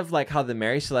ways of like how the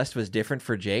Mary Celeste was different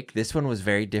for Jake. This one was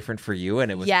very different for you,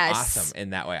 and it was Yes. awesome in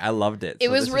that way. I loved it. It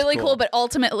So was this is really cool, but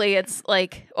ultimately it's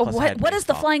like, Plus I had what is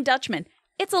the baseball. Flying Dutchman?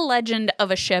 It's a legend of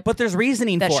a ship. But there's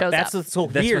reasoning That for it. shows That's up. what's so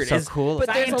That's weird. what's so is cool.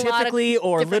 But there's a lot of scientifically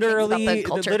or different things about the literally,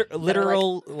 culture that are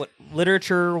literal,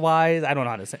 literature-wise, I don't know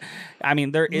how to say. I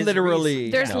mean, there is Literally.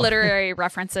 reason- There's Yeah. literary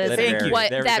references. Thank you. What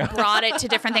There we that go. brought it to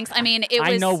different things. I mean, it was.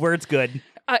 I know words good.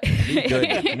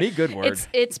 Need good words.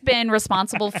 It's been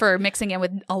responsible for mixing in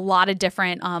with a lot of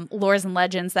different lores and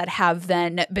legends that have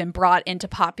then been brought into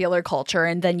popular culture,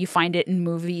 and then you find it in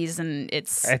movies, and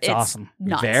it's awesome.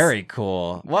 Nuts. Very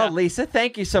cool. Well, Lisa,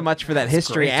 thank you so much for that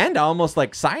history great. and almost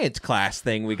like science class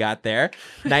thing we got there.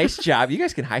 Nice job. You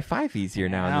guys can high five easier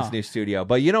now in this Wow. new studio.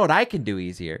 But you know what I can do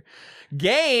easier?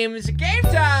 Games. Game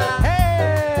time.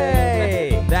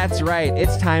 Hey! That's right.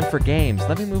 It's time for games.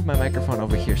 Let me move my microphone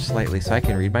over here slightly so I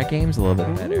can read my games a little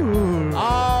bit better.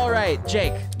 All right,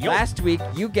 Jake. Last week,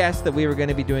 you guessed that we were going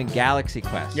to be doing Galaxy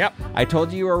Quest. Yep. I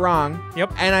told you you were wrong.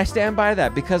 Yep. And I stand by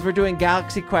that because we're doing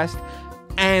Galaxy Quest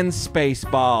and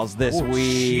Spaceballs this Ooh,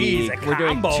 week. jeez, a We're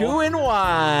doing combo. 2 in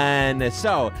 1.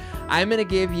 So I'm going to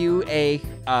give you a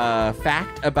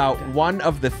fact about one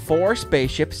of the 4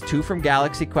 spaceships, 2 from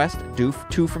Galaxy Quest, 2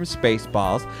 from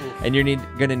Spaceballs, and you're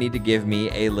gonna need to give me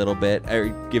a little bit, or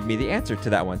give me the answer to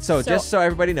that one. So just so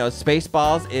everybody knows,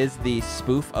 Spaceballs is the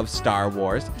spoof of Star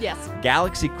Wars. Yes.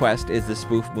 Galaxy Quest is the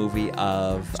spoof movie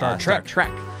of Star Trek.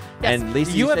 Yes. And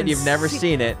Lisa, you said you've never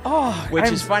seen it,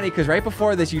 which is funny because right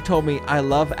before this, you told me I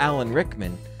love Alan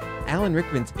Rickman. Alan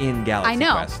Rickman's in Galaxy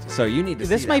Quest, so you need to see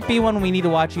this might be one we need to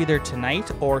watch either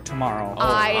tonight or tomorrow.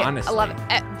 Honestly. I love it.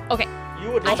 Okay.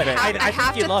 You would love it. I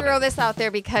have think to throw this out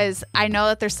there because I know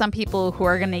that there's some people who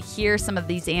are going to hear some of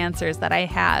these answers that I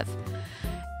have,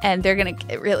 and they're going to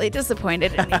get really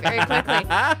disappointed in me very quickly.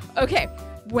 Okay.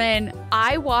 When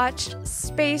I watched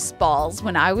Spaceballs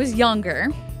when I was younger,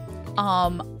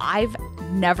 I've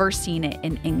never seen it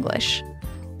in English.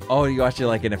 Oh, you watched it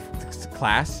like in a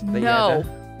class? No.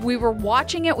 We were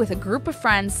watching it with a group of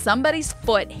friends. Somebody's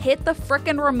foot hit the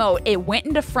frickin' remote. It went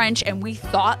into French, and we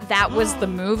thought that was the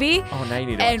movie. Oh, now you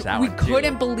need to watch that one, And we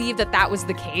couldn't believe that that was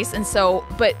the case. And so,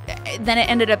 but then it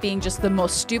ended up being just the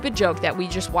most stupid joke that we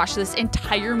just watched this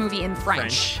entire movie in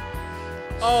French.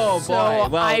 Oh, So boy.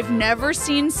 Well, I've never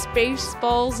seen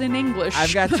Spaceballs in English.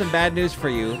 I've got some bad news for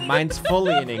you. Mine's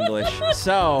fully in English.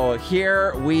 So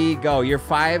here we go. Your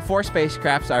 4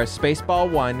 spacecrafts are Spaceball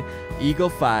 1, Eagle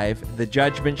 5, the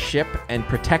Judgment Ship, and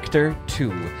Protector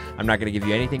 2. I'm not going to give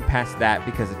you anything past that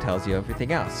because it tells you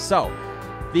everything else. So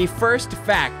the first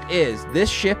fact is this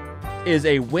ship is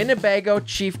a Winnebago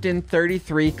Chieftain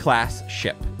 33 class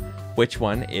ship. Which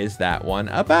one is that one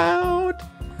about?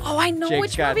 Oh, I know Jake's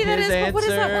which got movie that his is, but what is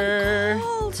that answer. one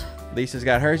called? Lisa's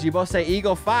got hers. You both say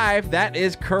Eagle 5. That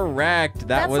is correct.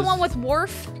 That's was the one with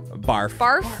Worf? Barf.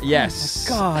 Barf? Yes.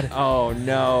 Oh, my God. Oh,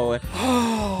 no.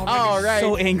 All right.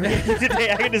 So angry today.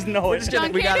 I just know it.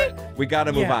 John we Candy?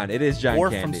 gotta move Yeah. on. It is John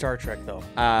Worf Candy. from Star Trek, though.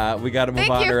 We gotta move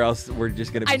Thank on, you. or else we're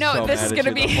just gonna be I know, so this mad is at going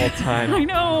to you be. the whole time. I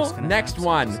know. Next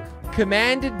one.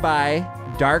 Commanded by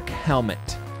Dark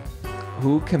Helmet.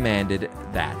 Who commanded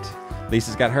that?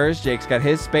 Lisa's got hers. Jake's got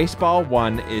his. Spaceball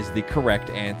 1 is the correct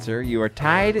answer. You are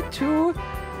tied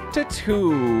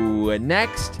 2-2.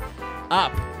 Next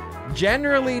up.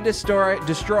 Generally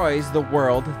destroys the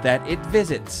world that it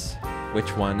visits.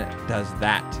 Which one does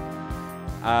that?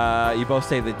 You both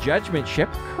say the Judgment Ship.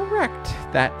 Correct.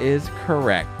 That is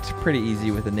correct. Pretty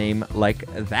easy with a name like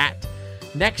that.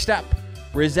 Next up.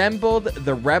 Resembled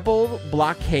the Rebel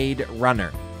Blockade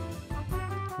Runner.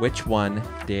 Which one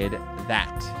did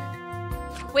that?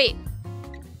 Wait.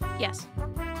 Yes.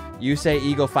 You say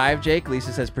Eagle 5, Jake.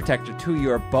 Lisa says Protector 2.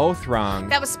 You are both wrong.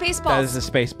 That was Spaceballs. That is the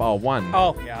Spaceball 1.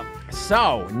 Oh, yeah.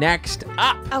 So, next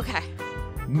up. Okay.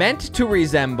 Meant to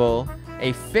resemble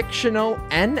a fictional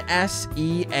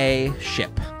NSEA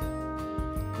ship.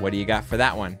 What do you got for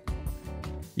that one?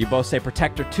 You both say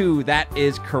Protector 2. That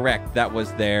is correct. That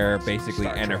was their basically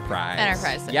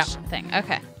Enterprise. Yep. thing.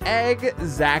 Okay.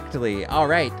 Exactly. All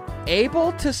right.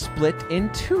 Able to split in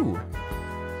 2.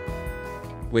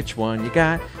 Which one you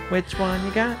got? Which one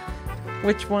you got?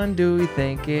 Which one do we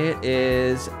think it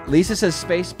is? Lisa says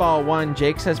Spaceball 1.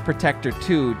 Jake says Protector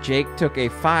 2. Jake took a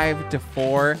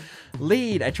 5-4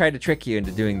 lead. I tried to trick you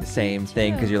into doing the same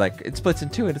thing because you're like, it splits in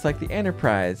 2 and it's like the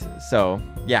Enterprise. So,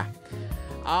 yeah.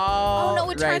 Oh, no,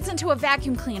 it turns into a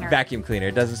vacuum cleaner. Vacuum cleaner.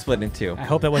 It doesn't split in 2. I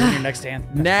hope that wasn't your next hand.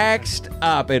 Next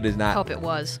up, it is not. I hope it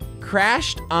was.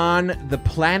 Crashed on the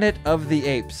Planet of the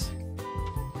Apes.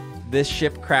 This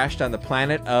ship crashed on the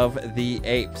Planet of the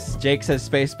Apes. Jake says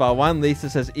Spaceball 1. Lisa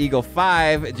says Eagle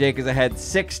 5. Jake is ahead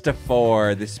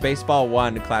 6-4. The Spaceball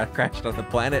 1 crashed on the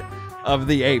Planet of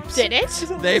the Apes. Did it?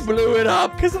 They blew it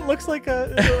up. Because it looks like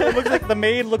it looks like the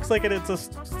maid looks like it's a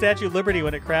Statue of Liberty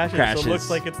when it crashes. So it looks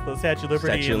like it's the Statue of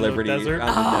Liberty Statue of Liberty in the desert. on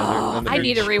the desert. On the I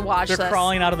need to beach. rewatch They're this.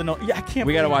 crawling out of the Yeah, I can't.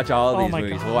 We got to watch all of these my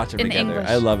movies. God. We'll watch them In together. English.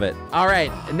 I love it. All right,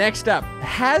 next up.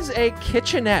 Has a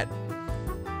kitchenette.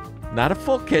 Not a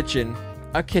full kitchen,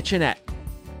 a kitchenette.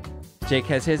 Jake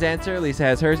has his answer. Lisa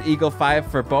has hers. Eagle 5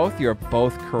 for both. You're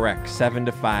both correct.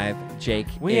 7-5. Jake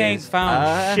We is ain't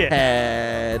found shit.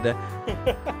 ahead.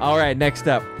 All right, next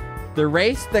up. The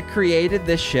race that created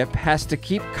this ship has to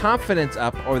keep confidence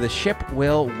up or the ship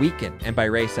will weaken. And by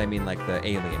race, I mean like the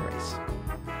alien race.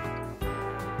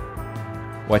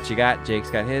 What you got? Jake's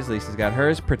got his. Lisa's got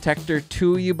hers. Protector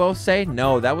 2, you both say?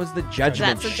 No, that was the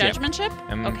Judgment That's a Ship. Judgment Ship?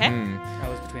 Okay. I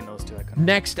was between those two. I couldn't.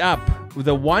 Next up,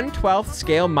 the 1/12th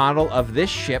scale model of this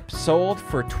ship sold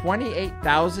for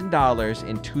 $28,000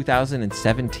 in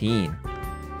 2017.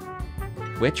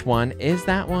 Which one is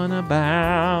that one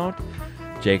about?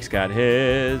 Jake's got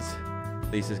his.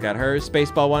 Lisa's got hers.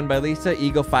 Spaceball 1 by Lisa.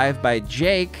 Eagle 5 by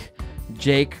Jake.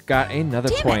 Jake got another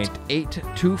point.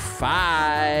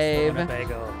 8-5.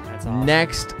 Winnebago. That's awesome.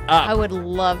 Next I up. would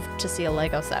love to see a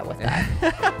Lego set with that.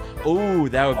 Ooh,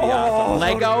 that would be awesome.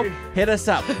 Lego, hit us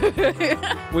up.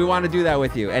 We want to do that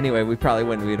with you. Anyway, we probably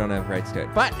wouldn't. We don't have rights to it.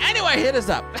 But anyway, hit us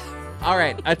up. All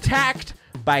right. Attacked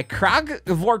by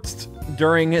Krogvortst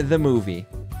during the movie.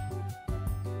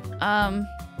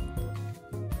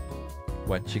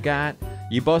 What you got?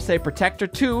 You both say Protector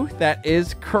 2. That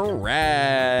is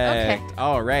correct. Okay.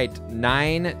 All right.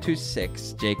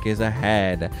 9-6. Jake is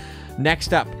ahead.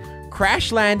 Next up.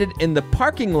 Crash landed in the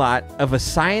parking lot of a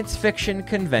science fiction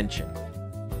convention.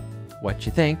 What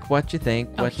you think? What you think?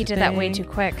 Oh, What he you did think? that way too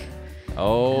quick.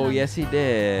 Oh, yes, he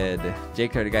did.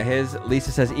 Jake already got his.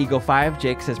 Lisa says Eagle 5.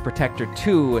 Jake says Protector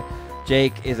 2.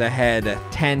 Jake is ahead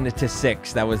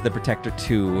 10-6. That was the Protector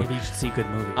 2. Maybe you should see good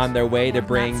movies. On their way to I've not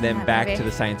bring seen them that back movie. to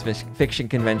the science fiction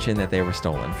convention that they were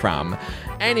stolen from.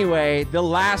 Anyway, the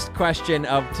last question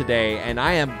of today, and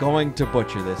I am going to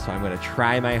butcher this, so I'm going to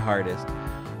try my hardest.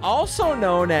 Also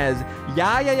known as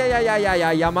Yamanatorka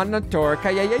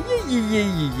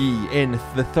in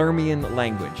the Thermian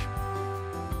language.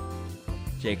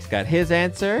 Jake's got his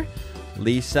answer.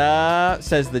 Lisa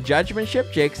says the Judgment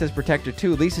Ship. Jake says Protector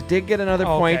 2. Lisa did get another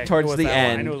point towards the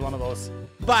end. I knew it was one of those.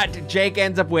 But Jake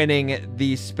ends up winning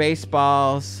the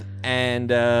Spaceballs and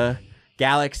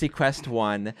Galaxy Quest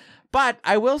 1. But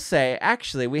I will say,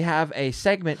 actually, we have a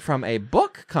segment from a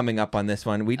book coming up on this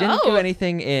one. We didn't do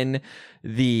anything in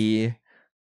the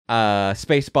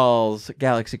Spaceballs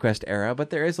Galaxy Quest era, but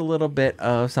there is a little bit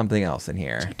of something else in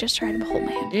here. Just try to hold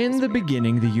my hand. In the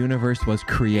beginning, the universe was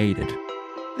created.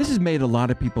 This has made a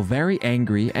lot of people very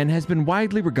angry and has been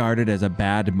widely regarded as a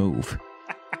bad move.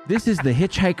 This is the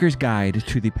Hitchhiker's Guide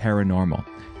to the Paranormal.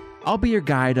 I'll be your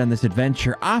guide on this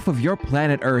adventure off of your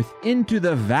planet Earth into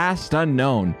the vast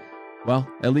unknown. Well,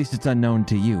 at least it's unknown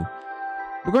to you.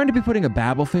 We're going to be putting a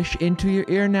babblefish into your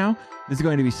ear now. This is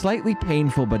going to be slightly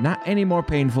painful, but not any more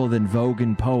painful than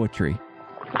Vogan poetry.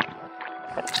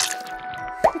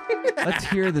 Let's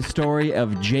hear the story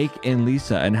of Jake and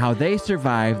Lisa and how they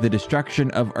survived the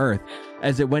destruction of Earth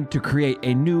as it went to create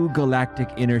a new galactic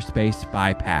inner space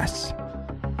bypass.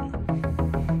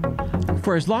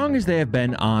 For as long as they have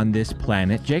been on this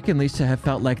planet, Jake and Lisa have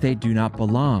felt like they do not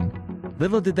belong.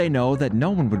 Little did they know that no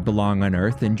one would belong on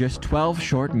Earth in just 12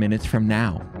 short minutes from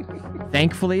now.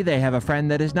 Thankfully, they have a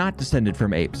friend that is not descended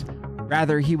from apes.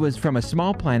 Rather, he was from a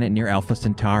small planet near Alpha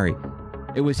Centauri.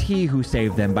 It was he who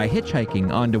saved them by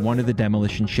hitchhiking onto one of the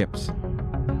demolition ships.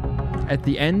 At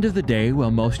the end of the day,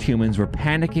 while most humans were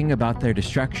panicking about their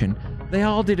destruction, they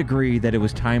all did agree that it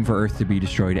was time for Earth to be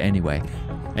destroyed anyway.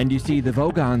 And you see, the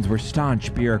Vogons were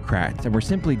staunch bureaucrats and were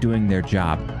simply doing their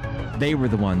job. They were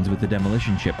the ones with the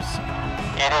demolition ships.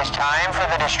 It is time for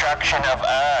the destruction of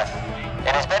Earth.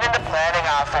 It has been in the planning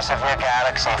office of your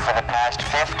galaxy for the past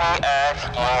 50 Earth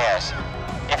years.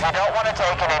 If you don't want to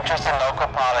take an interest in local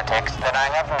politics, then I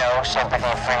have no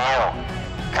sympathy for you.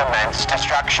 Commence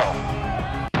destruction.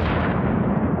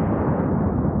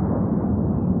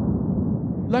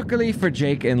 Luckily for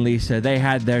Jake and Lisa, they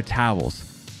had their towels.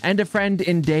 And a friend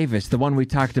in Davis, the one we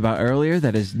talked about earlier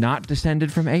that is not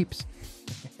descended from apes.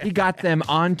 He got them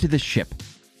onto the ship.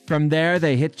 From there,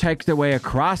 they hitchhiked their way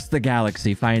across the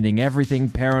galaxy, finding everything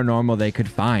paranormal they could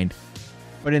find.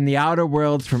 But in the outer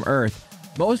worlds from Earth,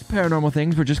 most paranormal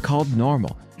things were just called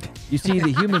normal. You see,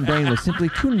 the human brain was simply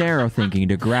too narrow thinking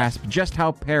to grasp just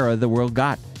how para the world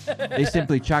got. They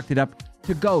simply chalked it up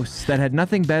to ghosts that had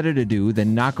nothing better to do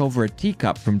than knock over a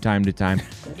teacup from time to time.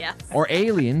 Yes. Or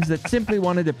aliens that simply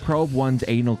wanted to probe one's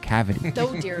anal cavity.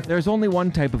 Oh dear. There's only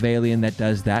one type of alien that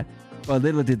does that, but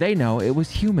little did they know it was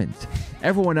humans.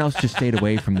 Everyone else just stayed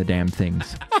away from the damn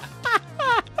things.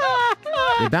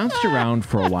 They bounced around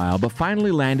for a while, but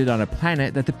finally landed on a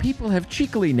planet that the people have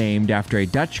cheekily named after a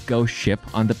Dutch ghost ship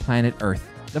on the planet Earth,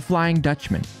 the Flying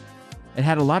Dutchman. It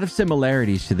had a lot of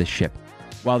similarities to the ship.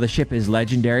 While the ship is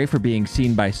legendary for being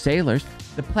seen by sailors,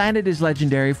 the planet is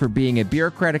legendary for being a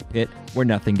bureaucratic pit where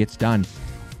nothing gets done.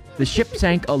 The ship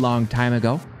sank a long time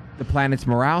ago. The planet's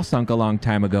morale sunk a long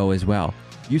time ago as well.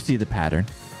 You see the pattern.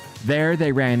 There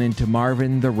they ran into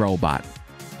Marvin the robot.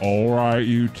 All right,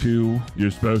 you two, you're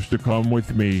supposed to come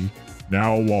with me.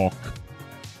 Now walk.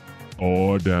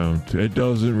 Or don't. It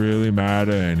doesn't really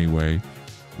matter anyway.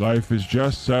 Life is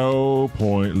just so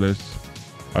pointless.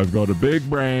 I've got a big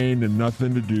brain and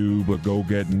nothing to do but go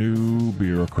get new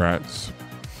bureaucrats.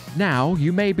 Now,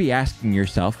 you may be asking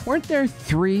yourself, weren't there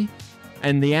 3?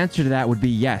 And the answer to that would be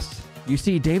yes. You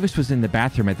see, Davis was in the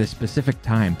bathroom at this specific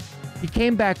time. He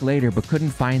came back later but couldn't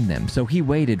find them, so he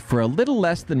waited for a little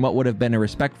less than what would have been a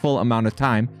respectful amount of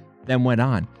time, then went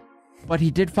on. But he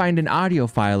did find an audio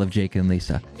file of Jake and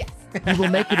Lisa. Yes. He will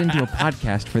make it into a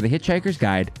podcast for the Hitchhiker's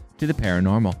Guide to the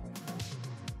paranormal.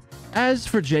 As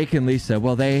for Jake and Lisa,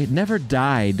 well, they never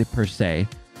died per se.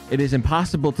 It is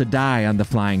impossible to die on the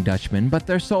Flying Dutchman, but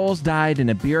their souls died in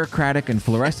a bureaucratic and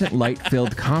fluorescent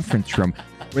light-filled conference room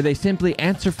where they simply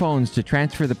answer phones to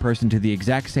transfer the person to the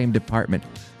exact same department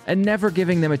and never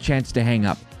giving them a chance to hang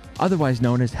up, otherwise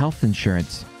known as health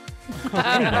insurance.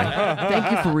 Anyway,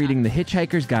 thank you for reading The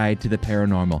Hitchhiker's Guide to the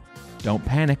Paranormal. Don't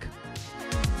panic.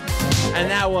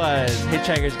 And that was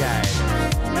Hitchhiker's Guide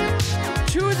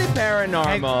to the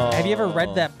Paranormal. Have you ever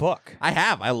read that book? I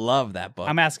have. I love that book.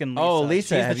 I'm asking Lisa. Oh,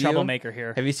 Lisa, She's have the you? troublemaker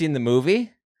here. Have you seen the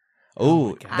movie?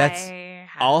 Oh, that's I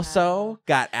have- also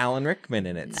got Alan Rickman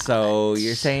in it. So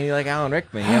you're saying you like Alan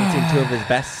Rickman. You haven't seen two of his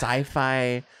best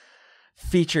sci-fi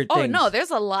featured Oh things. no,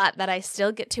 there's a lot that I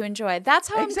still get to enjoy. That's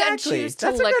how I'm going to choose to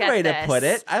That's a look good at way this. to put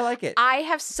it. I like it. I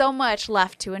have so much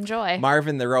left to enjoy.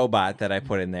 Marvin the robot that I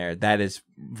put in there, that is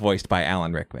voiced by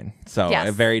Alan Rickman. So Yes.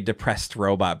 a very depressed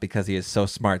robot because he is so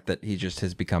smart that he just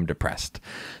has become depressed.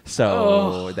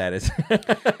 So that is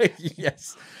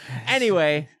yes.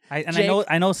 Anyway,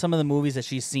 I know some of the movies that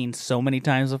she's seen so many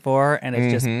times before, and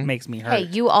it just makes me hurt. Hey,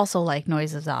 you also like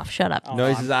Noises Off. Shut up.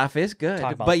 Noises Off is good.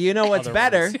 talking about But you know what's other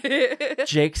better?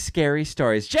 Jake's scary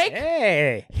stories. Jake,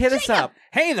 Hey, hit us up.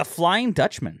 hey, the Flying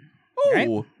Dutchman.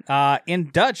 Ooh. Right? In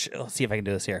Dutch, let's see if I can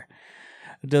do this here.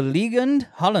 De Liegend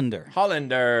Hollander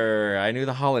Hollander. I knew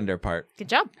the Hollander part. Good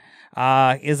job.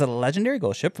 is a legendary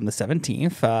ghost ship from the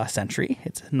 17th century.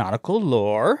 It's nautical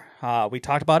lore. We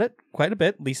talked about it quite a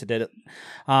bit. Lisa did it.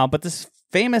 But this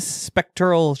famous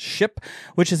spectral ship,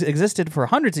 which has existed for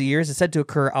hundreds of years, is said to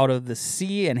occur out of the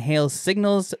sea and hails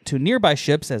signals to nearby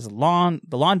ships as the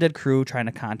long-dead crew trying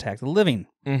to contact the living.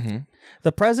 Mm-hmm.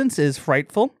 The presence is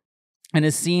frightful and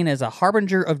is seen as a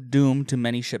harbinger of doom to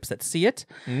many ships that see it.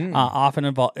 It often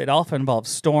involves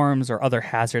storms or other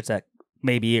hazards that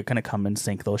maybe are going to come and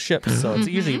sink those ships. So it's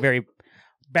usually a very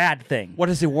bad thing. What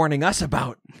is he warning us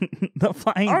about? The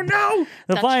Flying no!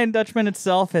 The Flying Dutchman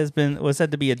itself was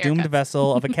said to be a doomed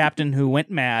vessel of a captain who went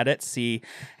mad at sea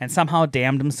and somehow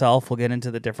damned himself. We'll get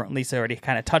into the different. Lisa already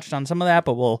kind of touched on some of that,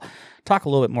 but we'll talk a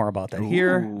little bit more about that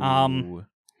here.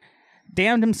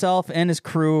 Damned himself and his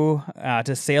crew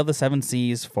to sail the seven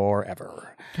seas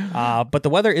forever. But the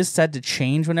weather is said to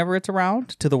change whenever it's around,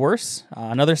 to the worse.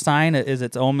 Another sign is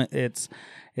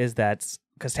that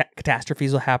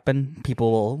catastrophes will happen.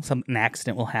 An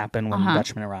accident will happen when the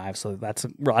Dutchman arrives. So that's a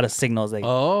lot of signals.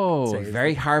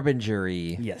 Very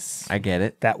harbinger-y. Yes, I get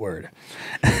it. that word.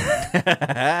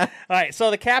 All right,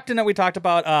 so the captain that we talked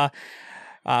about,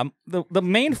 the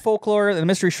main folklore, the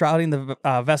mystery shrouding the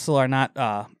vessel are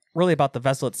not really about the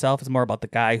vessel itself. It's more about the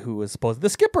guy who was supposed the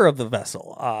skipper of the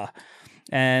vessel.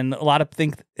 And a lot of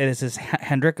think it is this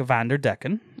Hendrik van der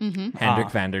Decken. Hendrik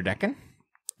van der Decken?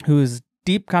 Whose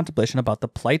deep contemplation about the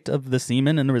plight of the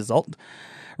seaman and the result.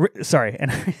 Sorry.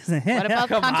 And What about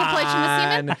contemplation of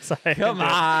semen? Sorry. Come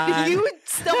on. You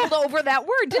stumbled over that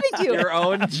word, didn't you? Your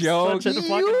own joke. Such a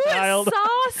fucking You child.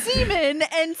 saw semen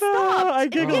and stopped. I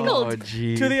and giggled. Oh, giggled.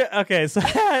 geez. Okay, so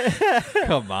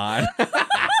Come on.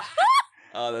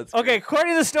 Oh, that's okay.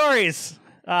 According to the stories,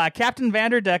 Captain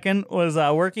Van der Decken was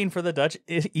working for the Dutch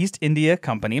East India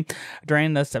Company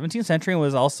during the 17th century and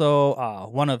was also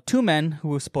one of two men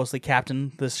who supposedly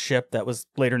captained this ship that was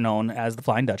later known as the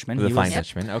Flying Dutchman. The He Flying was-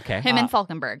 Dutchman. Okay. Him and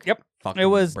Falkenberg. Yep. It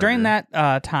was during that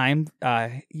time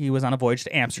he was on a voyage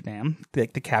to Amsterdam. The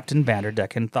Captain Van der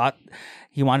Decken thought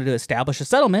he wanted to establish a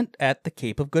settlement at the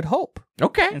Cape of Good Hope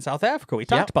Okay. in South Africa. We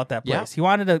talked about that place. Yep. He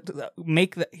wanted to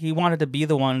he wanted to be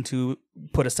the one to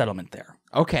put a settlement there.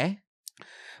 Okay.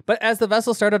 But as the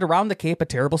vessel started around the Cape, a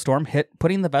terrible storm hit,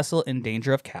 putting the vessel in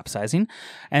danger of capsizing.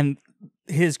 And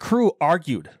his crew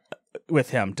argued with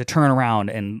him to turn around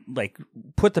and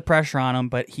put the pressure on him,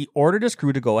 but he ordered his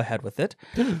crew to go ahead with it.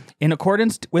 In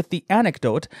accordance with the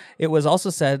anecdote, it was also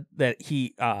said that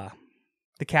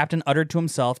the captain uttered to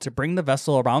himself to bring the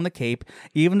vessel around the Cape,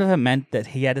 even if it meant that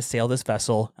he had to sail this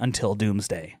vessel until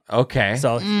doomsday. Okay.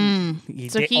 So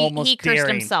So he cursed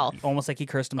himself. Almost like he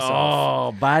cursed himself.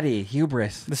 Oh, buddy.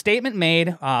 Hubris. The statement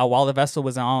made while the vessel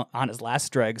was on its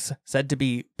last dregs said to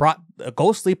be brought a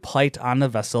ghostly plight on the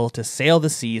vessel to sail the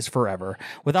seas forever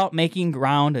without making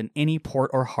ground in any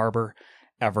port or harbor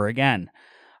ever again.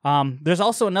 There's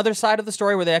also another side of the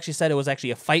story where they actually said it was actually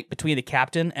a fight between the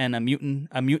captain and a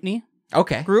mutiny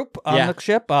Okay. group on the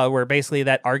ship, where basically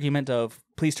that argument of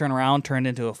please turn around turned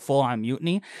into a full-on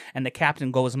mutiny, and the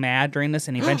captain goes mad during this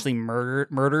and eventually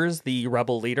murders the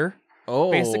rebel leader. Oh,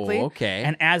 Basically, okay.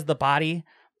 And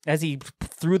as he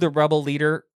threw the rebel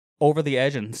leader over the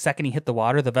edge, and the second he hit the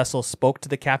water, the vessel spoke to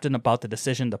the captain about the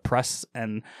decision to press,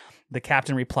 and the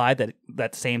captain replied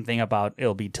that same thing about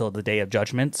it'll be till the day of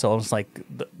judgment. So it was like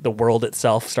the world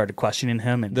itself started questioning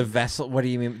him. And the vessel, what do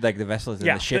you mean? Like the vessel is in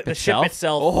the ship the itself? ship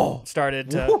itself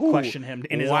started to question him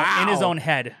in his own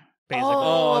head, basically.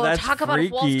 Oh, that's talk about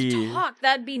if walls freaky. could talk.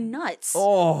 That'd be nuts.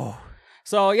 Oh.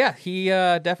 So yeah, he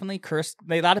definitely cursed.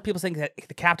 A lot of people think that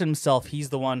the captain himself, he's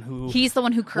the one who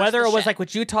cursed whether the it was ship. like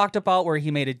what you talked about, where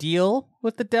he made a deal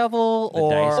with the devil,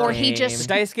 or he just the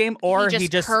dice game, or he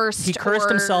just cursed cursed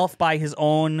himself by his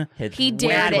own he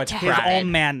dared it to his happen.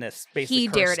 own madness. Basically, He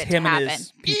dared cursed it to him and happen.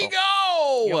 his people.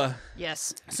 Ego.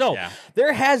 Yes. So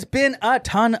there has been a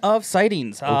ton of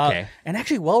sightings, Okay. and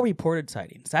actually well-reported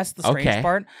sightings. That's the strange Okay.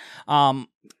 part.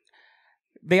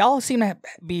 They all seem to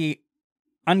be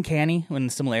uncanny in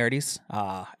similarities.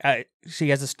 It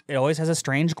always has a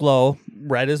strange glow.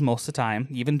 Red is most of the time.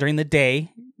 Even during the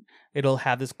day, it'll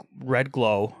have this red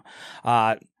glow.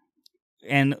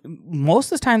 And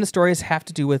most of the time, the stories have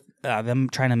to do with them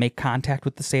trying to make contact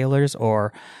with the sailors,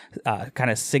 or kind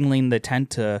of signaling the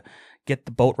tent to get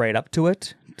the boat right up to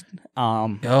it.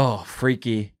 Oh,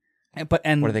 freaky. What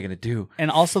are they going to do?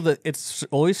 And also, it's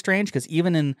always strange because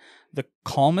even in the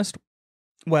calmest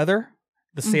weather,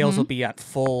 the sails will be at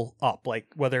full up. Like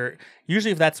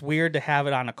usually if that's weird to have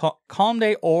it on a calm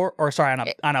day or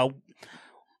on a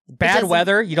bad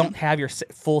weather, you don't have your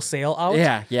full sail out.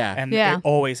 Yeah. And it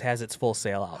always has its full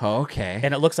sail out. Okay.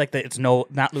 And it looks like that it's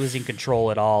not losing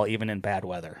control at all, even in bad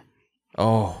weather.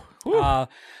 Oh.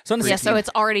 So it's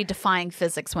already defying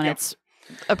physics when it's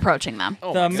approaching them.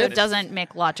 So it doesn't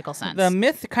make logical sense. The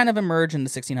myth kind of emerged in the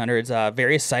 1600s.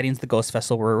 Various sightings of the ghost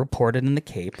vessel were reported in the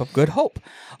Cape of Good Hope.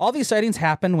 All these sightings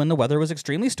happened when the weather was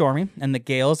extremely stormy and the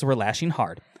gales were lashing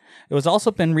hard. It was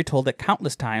also been retold that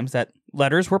countless times that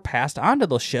letters were passed onto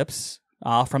those ships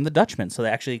from the Dutchman. So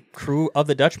the actually crew of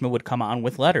the Dutchman would come on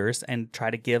with letters and try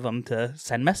to give them to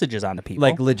send messages on to people.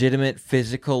 Like legitimate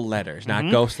physical letters, not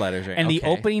ghost letters. Right? And the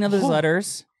opening of those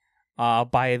letters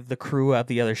by the crew of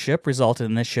the other ship resulted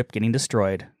in the ship getting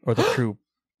destroyed, or the crew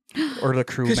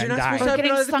men dying. Or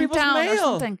getting sunk down or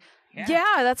something. Yeah,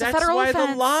 that's a federal offense. That's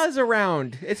why the law's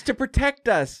around. It's to protect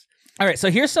us. All right,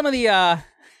 so here's some of the...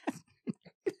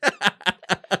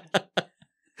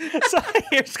 So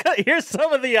here's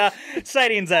some of the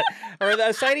sightings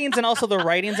and also the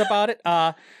writings about it.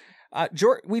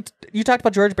 You talked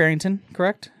about George Barrington,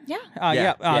 correct? Yeah.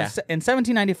 In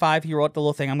 1795, he wrote the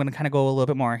little thing. I'm going to kind of go a little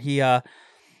bit more. He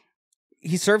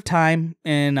served time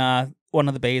in one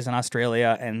of the bays in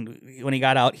Australia, and when he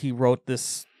got out, he wrote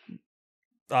this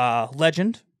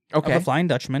legend of the Flying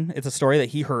Dutchman. It's a story that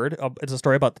he heard. It's a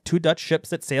story about the two Dutch ships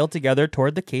that sailed together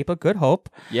toward the Cape of Good Hope.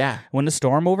 Yeah. When the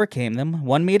storm overcame them,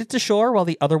 one made it to shore while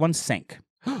the other one sank,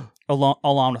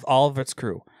 along with all of its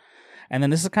crew. And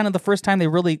then this is kind of the first time they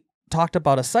really talked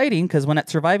about a sighting, because when that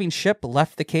surviving ship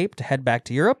left the Cape to head back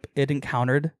to Europe, it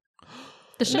encountered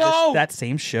that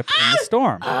same ship in the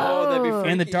storm. Oh, that'd be freaky.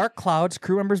 In the dark clouds,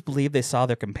 crew members believed they saw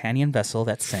their companion vessel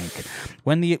that sank.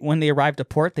 When they arrived at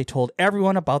port, they told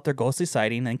everyone about their ghostly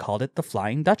sighting and called it the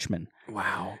Flying Dutchman.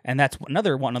 Wow. And that's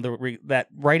another one of that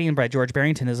writing by George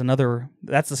Barrington is another.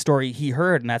 That's the story he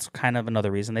heard, and that's kind of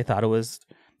another reason they thought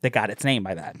they got its name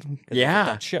by that. Yeah.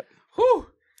 That ship. Whew.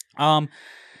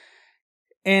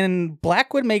 In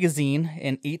Blackwood magazine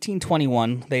in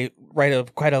 1821, they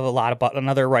write quite a lot about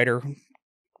another writer.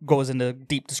 Goes into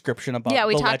deep description about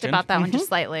we talked legend. about that one just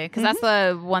slightly, because that's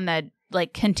the one that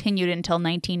continued until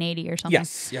 1980 or something.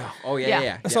 Yes. Yeah. Oh,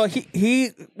 yeah. So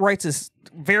he writes this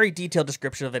very detailed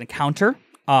description of an encounter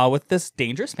with this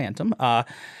dangerous phantom.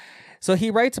 So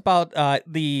he writes about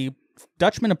the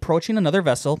Dutchman approaching another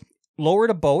vessel,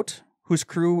 lowered a boat whose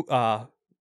crew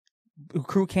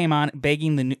came on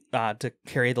begging to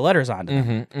carry the letters on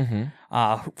to them.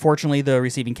 Fortunately, the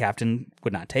receiving captain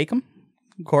would not take them.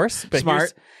 Of course, but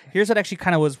smart. Here's what actually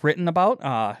kind of was written about.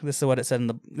 This is what it said.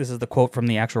 This is the quote from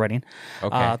the actual writing.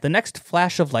 Okay. The next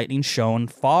flash of lightning shone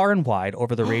far and wide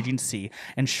over the raging sea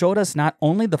and showed us not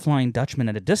only the Flying Dutchman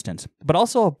at a distance, but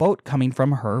also a boat coming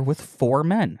from her with 4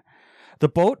 men. The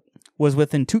boat was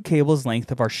within 2 cables'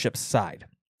 length of our ship's side.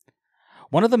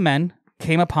 One of the men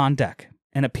came upon deck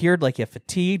and appeared like a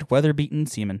fatigued, weather-beaten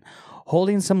seaman,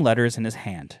 holding some letters in his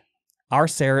hand. Our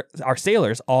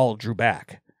sailors all drew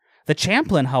back. The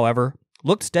Champlain, however,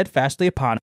 looked steadfastly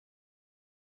upon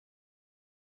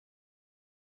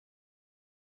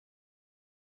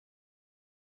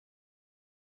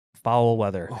foul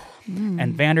weather,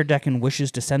 and Vanderdecken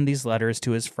wishes to send these letters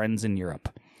to his friends in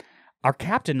Europe. Our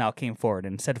captain now came forward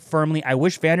and said firmly, I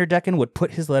wish Vanderdecken would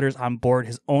put his letters on board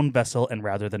his own vessel and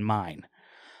rather than mine.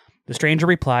 The stranger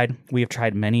replied, "We have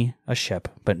tried many a ship,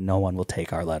 but no one will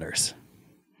take our letters."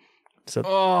 So,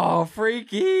 Oh,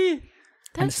 freaky.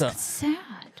 That's so- sad.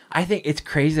 I think it's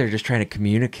crazy they're just trying to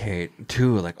communicate,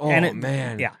 too. Like, oh,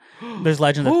 man. Yeah. There's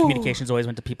legend that communications always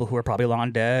went to people who are probably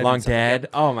long dead. Long and stuff. dead.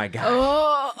 Oh, my God.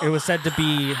 Oh, It was said to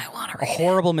be a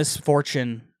horrible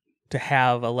misfortune to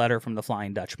have a letter from the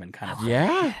Flying Dutchman, kind of.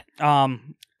 Yeah.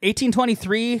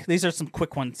 1823. These are some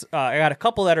quick ones. I got a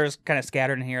couple letters kind of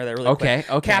scattered in here that are really quick.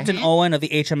 Okay. Captain Owen of the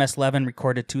HMS Levin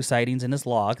recorded 2 sightings in his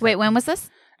log. Wait, when was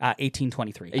this?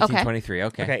 1823. 1823.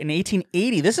 Okay. Okay, in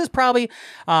 1880, this is probably,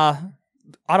 out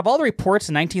of all the reports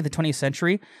in the 19th and 20th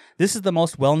century, this is the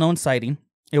most well-known sighting.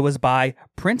 It was by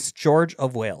Prince George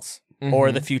of Wales,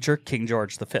 or the future King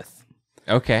George V.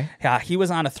 Okay. He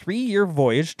was on a 3-year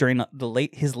voyage during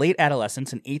his late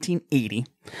adolescence in 1880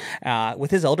 with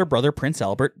his elder brother, Prince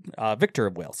Albert, Victor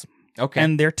of Wales,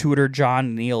 and their tutor,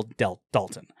 John Neil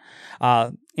Dalton.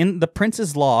 In the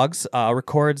prince's logs,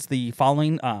 records the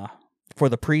following for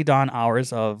the pre-dawn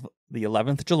hours of the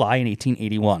 11th of July in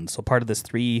 1881. So part of this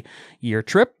 3-year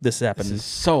trip, this happened. This is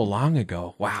so long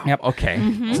ago. Wow. Yep.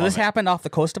 Okay. So this happened off the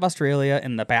coast of Australia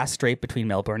in the Bass Strait between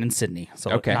Melbourne and Sydney. So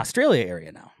an Australia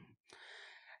area now.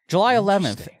 July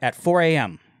 11th at 4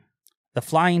 a.m., the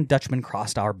Flying Dutchman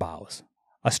crossed our bows.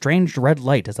 A strange red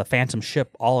light as a phantom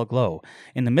ship all aglow,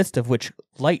 in the midst of which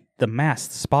light the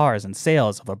masts, spars, and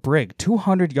sails of a brig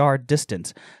 200-yard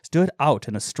distant stood out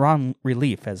in a strong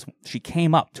relief as she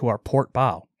came up to our port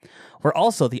bow, where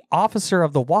also the officer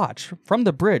of the watch from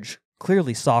the bridge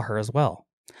clearly saw her as well,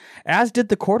 as did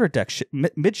the quarterdeck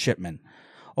midshipman.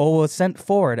 Was sent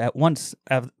forward at once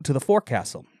to the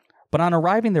forecastle. But on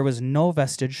arriving, there was no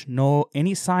vestige,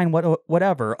 any sign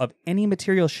whatever of any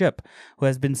material ship who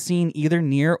has been seen either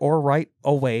near or right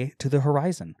away to the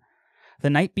horizon. The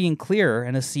night being clear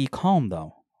and the sea calm,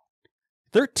 though.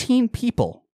 13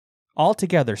 people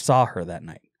altogether saw her that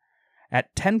night.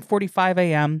 At 10:45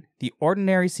 a.m., the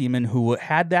ordinary seaman who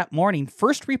had that morning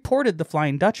first reported the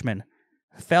Flying Dutchman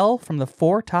fell from the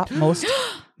foretopmost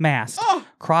mast,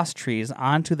 cross trees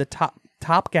onto the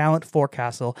top gallant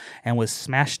forecastle, and was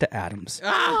smashed to atoms.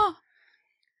 Oh,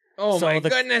 so my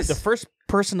goodness. The first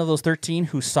person of those 13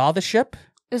 who saw the ship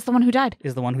is the one who died.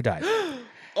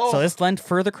 So this lent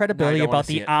further credibility about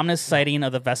the ominous sighting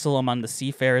of the vessel among the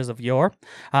seafarers of yore.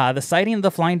 The sighting of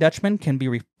the Flying Dutchman can be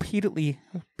repeatedly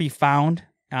found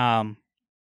in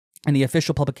the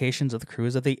official publications of the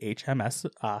crews of the HMS.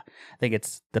 I think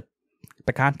it's the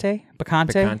Bacante.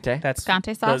 That's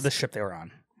Bacante sauce? the ship they were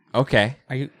on. Okay.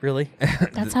 Are you really?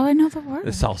 That's how I know the word.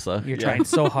 The salsa. You're trying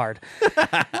so hard.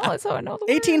 That's how I know the word.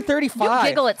 1835. You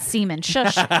giggle at semen.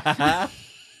 Shush. That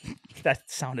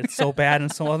sounded so bad in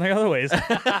so many other ways.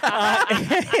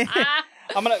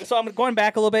 I'm going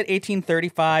back a little bit.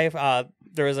 1835.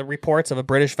 There was reports of a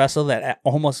British vessel that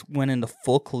almost went into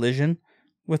full collision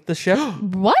with the ship.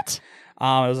 What?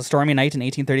 It was a stormy night in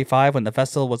 1835 when the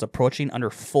vessel was approaching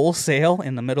under full sail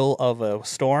in the middle of a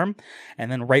storm,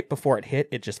 and then right before it hit,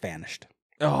 it just vanished.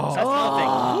 Oh,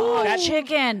 So that's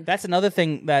Chicken. That's another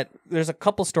thing that there's a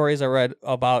couple stories I read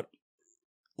about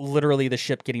literally the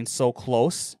ship getting so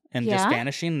close and just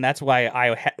vanishing. And that's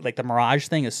why like the Mirage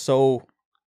thing is so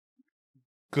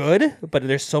good, but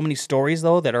there's so many stories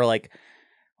though that are like,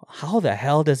 how the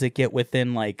hell does it get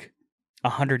within like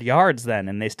 100 yards then?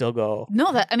 And they still go.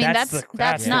 No, that's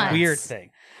that's nuts. the weird thing.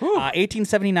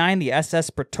 1879, the SS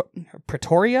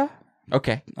Pretoria.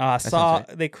 Okay.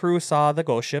 The crew saw the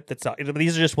ghost ship.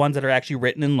 These are just ones that are actually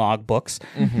written in log books.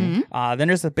 Mm-hmm. Then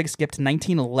there's a big skip to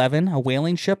 1911. A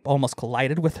whaling ship almost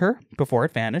collided with her before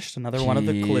it vanished. Another one of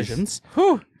the collisions.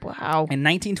 Wow. In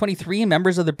 1923,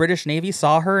 members of the British Navy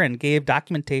saw her and gave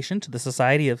documentation to the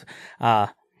Society of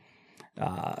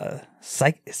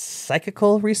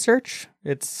Psychical Research.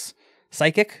 It's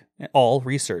psychic all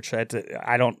research.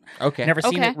 I don't. Okay. Never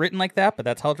seen it written like that, but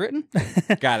that's how it's written.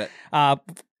 Got it.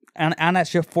 On that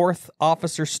ship, 4th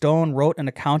Officer Stone wrote an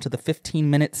account of the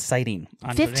 15-minute sighting.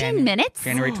 On 15 minutes?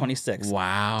 January 26th.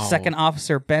 Wow. 2nd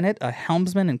Officer Bennett, a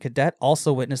helmsman and cadet,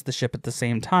 also witnessed the ship at the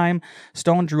same time.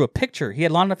 Stone drew a picture. He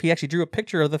had long enough, he actually drew a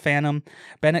picture of the Phantom.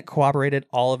 Bennett corroborated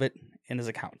all of it in his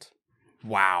account.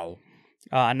 Wow.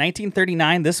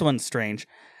 1939, this one's strange.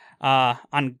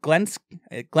 On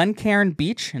Glencairn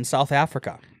Beach in South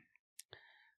Africa.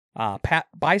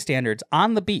 Bystanders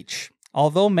on the beach.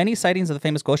 Although many sightings of the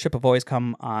famous ghost ship have always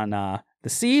come on the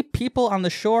sea, people on the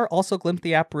shore also glimpsed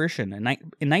the apparition. In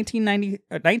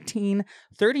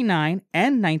 1939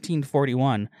 and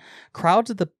 1941,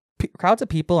 crowds of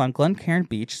people on Glencairn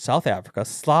Beach, South Africa,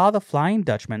 saw the Flying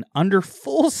Dutchman under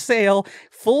full sail,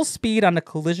 full speed on a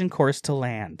collision course to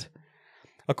land.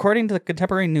 According to the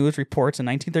Contemporary News reports, in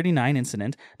 1939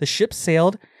 incident, the ship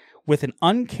sailed with an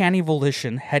uncanny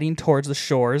volition heading towards the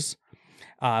shores.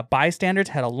 Bystanders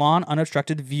had a long,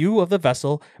 unobstructed view of the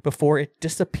vessel before it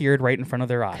disappeared right in front of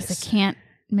their eyes. Because it can't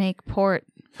make port.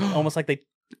 Almost like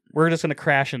we're just going to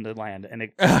crash into land, and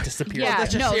it disappears. Yeah,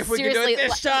 Let's just see if we can do it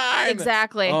this time.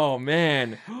 Exactly. Oh,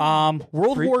 man.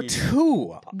 World War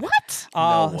II. What?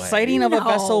 No way. Sighting of a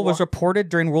vessel was reported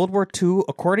during World War II.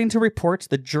 According to reports,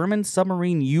 the German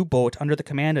submarine U-boat under the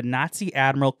command of Nazi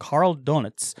Admiral Karl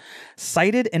Donitz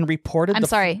sighted and reported I'm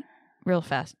sorry, real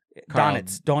fast.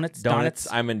 Donitz.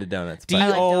 I'm into donuts. D-O I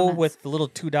like donuts. with the little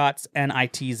 2 dots,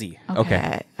 N-I-T-Z.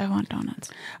 Okay. I want donuts.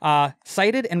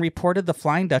 Sighted and reported the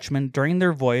Flying Dutchman during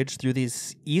their voyage through the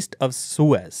east of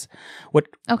Suez.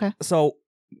 Okay. So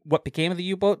what became of the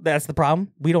U-boat? That's the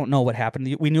problem. We don't know what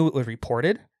happened. We knew it was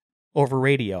reported over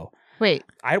radio. Wait.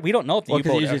 We don't know if the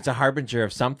Because U-boat... usually it's a harbinger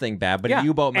of something bad, but a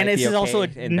U-boat might and be this is okay also a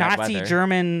in bad weather.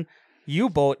 Nazi-German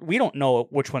U-boat. We don't know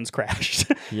which one's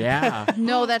crashed. Yeah.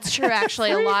 No, that's true.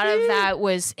 Actually, a lot of that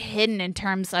was hidden in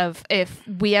terms of if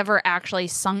we ever actually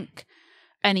sunk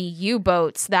any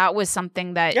U-boats. That was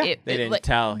something that Yeah. They didn't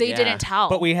tell. They didn't tell.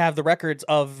 But we have the records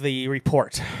of the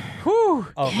report. Whew.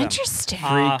 Of them. Interesting.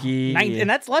 Freaky. And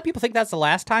that's a lot of people think that's the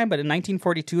last time, but in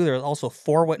 1942 there was also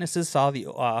 4 witnesses saw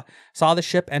the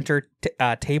ship enter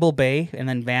Table Bay and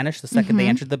then vanish the second they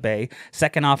entered the bay.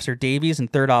 Second Officer Davies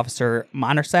and Third Officer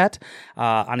Monerset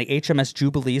on the HMS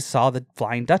Jubilee saw the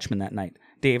Flying Dutchman that night.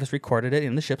 Davis recorded it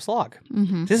in the ship's log.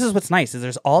 This is what's nice is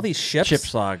there's all these ships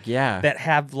Ship's log, yeah. that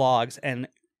have logs, and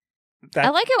I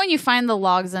like it when you find the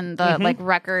logs and the like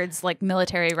records, like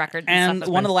military records. And stuff.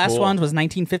 one of the last cool. ones was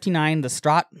 1959. The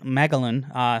Strott Magellan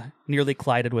nearly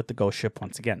collided with the ghost ship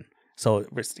once again. So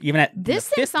it was even at This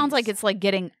the thing 50s, sounds like it's like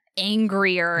getting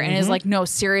angrier and is like, no,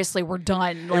 seriously, we're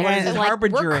done. Like, was a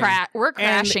harbinger. we're and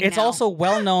crashing. it's now. also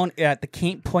well known at the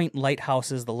Cape Point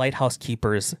lighthouses. The lighthouse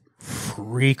keepers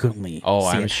frequently. Oh,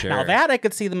 see I'm it. sure. Now that I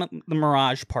could see the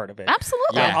mirage part of it.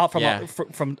 absolutely. Yeah.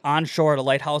 From onshore, the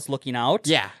lighthouse looking out.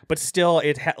 Yeah. but still,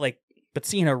 it had like. But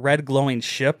seeing a red glowing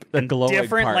ship, and glowing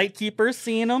different part. light keepers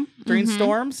seeing them during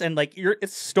storms, and like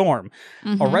it's storm,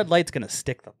 a red light's gonna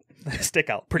stick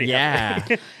out pretty Yeah.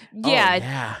 heavily. Yeah.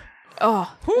 Yeah.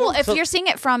 Oh, well, if you're seeing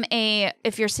it from a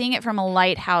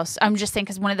lighthouse, I'm just saying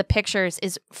because one of the pictures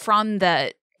is from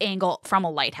the angle from a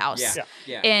lighthouse,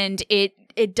 Yeah. and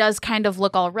it does kind of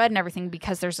look all red and everything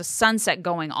because there's a sunset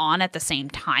going on at the same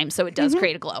time, so it does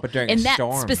create a glow. But during a and that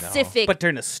storm, though. specific, But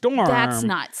during a storm, that's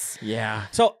nuts. Yeah.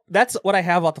 So that's what I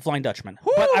have about the Flying Dutchman.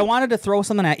 But I wanted to throw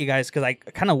something at you guys because I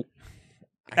kind of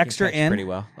I can extra text in. pretty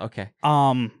well. Okay.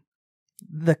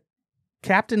 The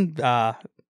Captain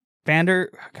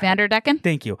Vanderdecken?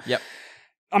 Thank you. Yep.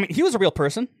 I mean, he was a real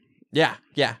person. Yeah.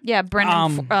 Yeah. Yeah,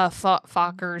 Brendan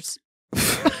Fockers.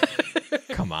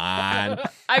 Come on.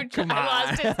 I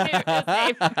lost his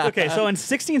name. Okay, so in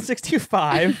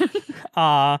 1665,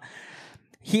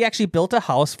 he actually built a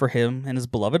house for him and his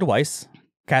beloved wife,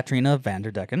 Katrina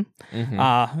Vanderdecken.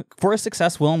 For his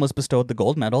success, Willem was bestowed the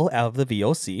gold medal of the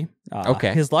VOC.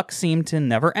 Okay. His luck seemed to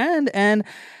never end,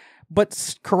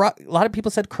 but a lot of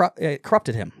people said it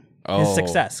corrupted him. His Oh,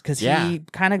 success, because yeah. he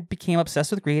kind of became obsessed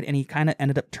with greed, and he kind of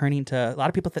ended up turning to a lot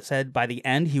of people that said by the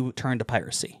end he turned to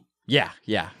piracy. Yeah.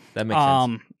 Yeah. That makes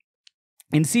sense.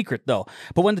 In secret, though.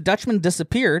 But when the Dutchman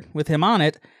disappeared with him on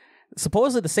it,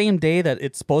 supposedly the same day that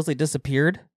it supposedly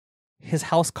disappeared, his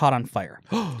house caught on fire.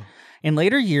 In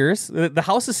later years, the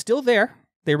house is still there.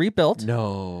 They rebuilt.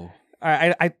 No.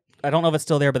 I don't know if it's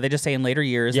still there, but they just say in later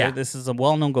years. Yeah. This is a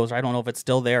well-known ghost. I don't know if it's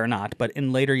still there or not. But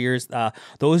in later years,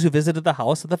 those who visited the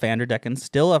house of the Vanderdeckens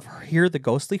still hear the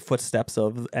ghostly footsteps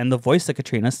and the voice of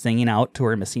Katrina singing out to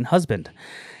her missing husband.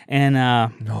 And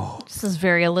This is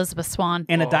very Elizabeth Swan.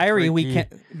 in a diary, freaky.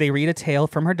 they read a tale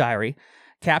from her diary.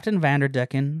 Captain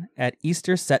Vanderdecken at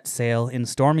Easter set sail. In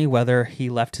stormy weather, he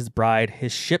left his bride.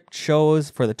 His ship chose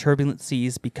for the turbulent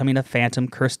seas, becoming a phantom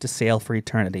cursed to sail for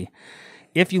eternity.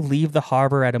 If you leave the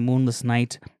harbor at a moonless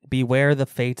night, beware the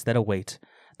fates that await.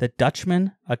 The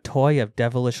Dutchman, a toy of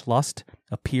devilish lust,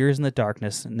 appears in the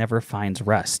darkness and never finds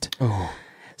rest.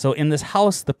 So in this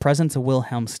house, the presence of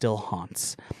Wilhelm still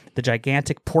haunts. The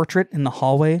gigantic portrait in the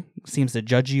hallway seems to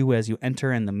judge you as you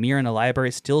enter, and the mirror in the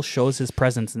library still shows his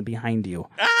presence behind you.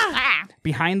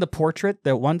 Behind the portrait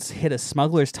that once hid a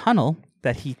smuggler's tunnel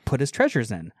that he put his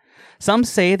treasures in. Some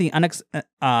say the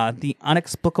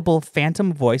unexplicable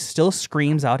phantom voice still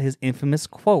screams out his infamous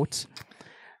quote,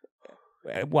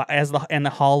 and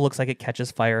the hall looks like it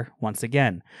catches fire once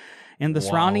again. In the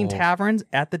surrounding taverns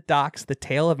at the docks, the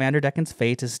tale of Vanderdecken's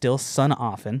fate is still sung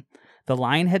often. The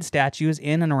lion head statues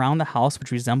in and around the house,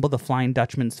 which resemble the Flying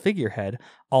Dutchman's figurehead,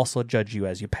 also judge you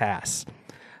as you pass.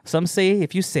 Some say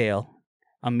if you sail,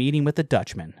 a meeting with the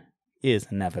Dutchman is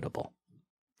inevitable.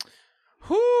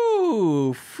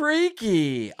 Whoo,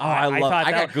 freaky! Oh,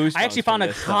 I got goosebumps. I actually found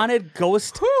a haunted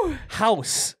ghost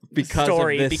house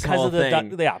story of this because whole of the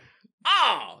thing. yeah.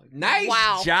 Oh, nice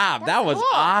Wow. job! That was cool.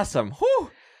 awesome.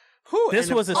 Whew. Whew. This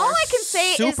And was a All I can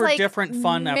say super is like different,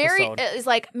 fun episode. is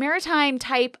like maritime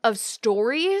type of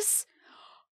stories.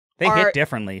 They are hit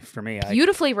differently for me.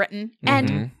 Beautifully written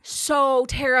and so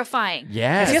terrifying.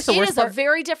 Yes. Yes, the It worst is a part-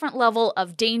 very different level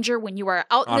of danger when you are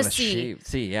out in on the a sea.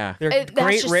 sea, yeah. They're That's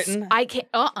great just- written. I can't.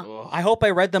 I hope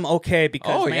I read them okay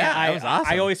because Oh, man, yeah, that was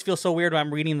awesome. I always feel so weird when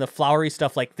I'm reading the flowery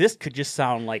stuff like this could just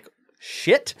sound like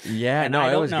shit. Yeah, And no, I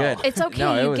it don't was know. good. It's okay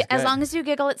No, it was as good. long as you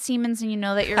giggle at Siemens and you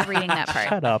know that you're reading that part.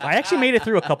 Shut up. I actually made it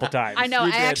through a couple times. I know. You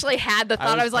I did. actually had the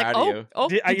thought. was I was like, proud of you. oh,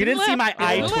 You didn't see my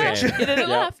eye twitch. You didn't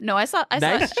laugh. No, I saw. Nice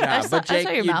I job. saw, But Jake, I saw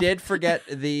your you mouth. did forget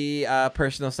the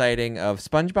personal sighting of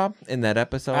SpongeBob in that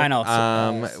episode. I know.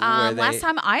 Where they- Last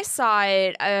time I saw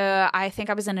it, I think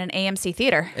I was in an AMC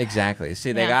theater. Exactly.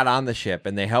 See, they Yeah. got on the ship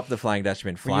and they helped the Flying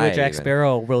Dutchman Were fly. you a Jack even.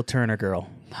 Sparrow or Will Turner girl?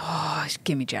 Oh,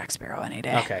 give me Jack Sparrow any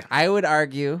day. Okay. I would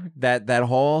argue that that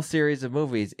whole series of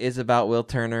movies is about Will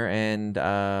Turner and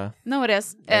No, it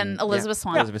is. And Elizabeth yeah,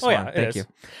 Swann. Elizabeth Oh, yeah, Swann. it Thank is. you.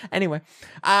 Anyway,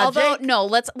 Although Jake- no,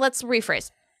 let's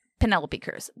rephrase. Penelope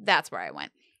Cruz. That's where I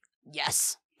went.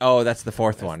 Yes. Oh, that's the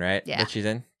fourth one, right? Yeah. That she's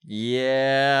in?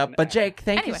 Yeah. But Jake,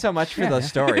 thank you Anyway. so much for those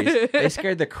stories. They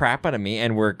scared the crap out of me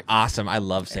and were awesome. I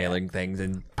love sailing things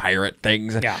and pirate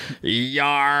things. Yeah.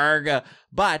 Yarg.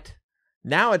 But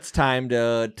now it's time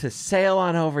to sail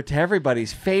on over to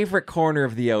everybody's favorite corner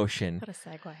of the ocean. What a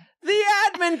segue. The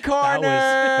admin corner.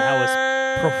 That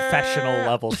was professional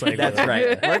level segue. That's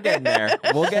right. We're getting there.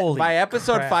 We'll get Holy by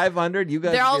episode crap. 500. You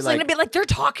guys They're will all be going like, to be like, they're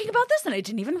talking about this, and I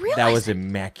didn't even realize. that was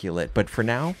immaculate. But for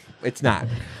now, it's not.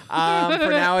 For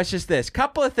now, it's just this.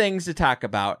 Couple of things to talk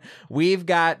about. We've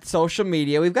got social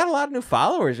media. We've got a lot of new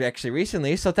followers actually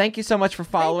recently. So thank you so much for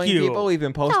following you. people. We've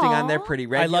been posting on there pretty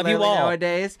I love regularly you all.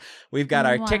 nowadays. We've got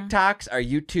our Mwah. TikToks, our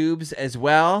YouTubes as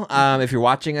well. If you're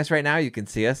watching us right now, you can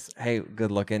see us. Hey,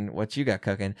 good looking. What you got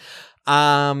cooking?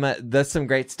 There's some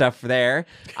great stuff there.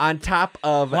 On top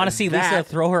of Want to see Lisa that,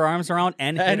 throw her arms around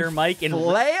and hit her mic and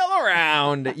flail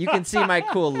around. You can see my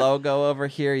cool logo over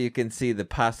here. You can see the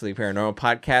Possibly Paranormal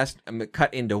Podcast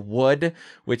cut into wood,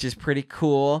 which is pretty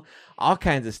cool. All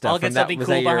kinds of stuff. I'll get And that- something was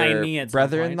cool that your behind me at some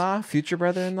brother-in-law, future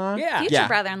brother-in-law? Yeah. Future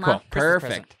brother-in-law. Cool.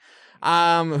 Perfect.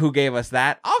 Who gave us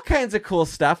that? All kinds of cool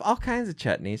stuff. All kinds of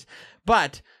chutneys.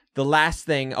 But the last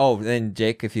thing, then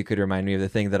Jake, if you could remind me of the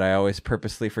thing that I always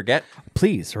purposely forget.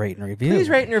 please rate and review. Please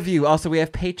rate and review. Also, we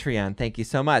have Patreon. Thank you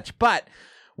so much. But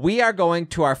we are going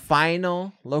to our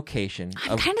final location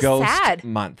of kinda Ghost sad.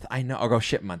 Month. I know. Or Ghost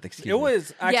Ship Month, excuse It me.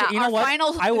 was actually, Yeah, you know our what?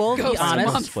 final I will be Ghost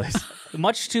honest. Month.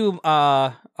 Much to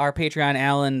our Patreon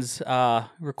Alan's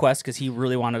request, because he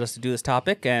really wanted us to do this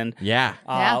topic, and Yeah.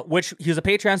 which he was a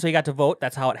Patreon, so he got to vote.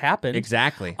 That's how it happened.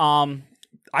 Exactly.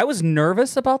 I was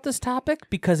nervous about this topic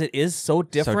because it is so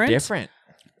different. So different.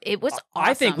 It was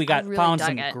awesome. I think we got really found dug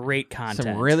some it. great content.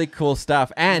 Some really cool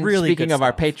stuff. And Really speaking good of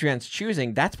our stuff. Patreons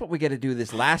choosing, that's what we get to do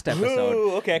this last episode.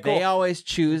 Ooh, okay, cool. They always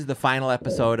choose the final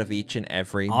episode of each and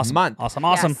every awesome. month. Awesome.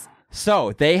 Yes.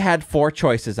 So they had 4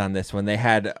 choices on this one. They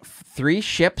had 3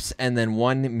 ships and then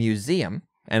 1 museum.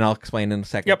 And I'll explain in a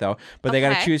second, Yep. though. But they got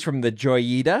to Okay. choose from the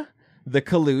Joyita, the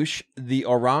Kalush, the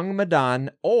Orang Madan,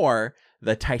 or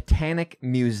the Titanic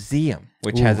Museum,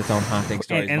 which has its own haunting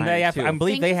stories. And they behind it, have, too. I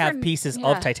believe Thank they you have for- pieces yeah.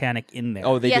 of Titanic in there.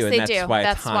 Oh, they Yes, do, and they that's do. why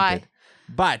That's it's haunted.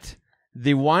 But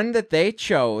the one that they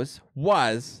chose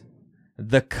was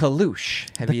the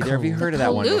Kalush. Have either of you heard of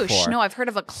that one Kalush. before? No, I've heard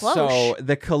of a cloche. So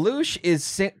the Kalush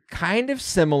is kind of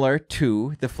similar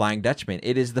to the Flying Dutchman.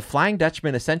 It is the Flying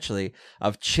Dutchman, essentially,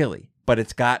 of Chile. But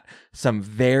it's got some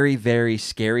very, very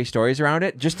scary stories around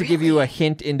it. Just to give you a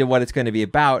hint into what it's going to be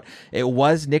about, it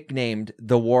was nicknamed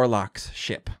the Warlock's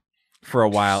Ship for a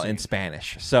while in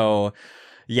Spanish. So,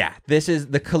 yeah, this is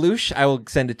the Kalush. I will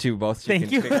send it to both so you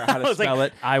Thank can you. figure out how I to was spell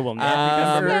like, it. I will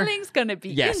not remember. Spelling's gonna be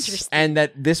Yes, interesting. and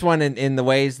that this one in the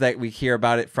ways that we hear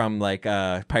about it from like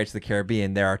Pirates of the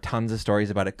Caribbean, there are tons of stories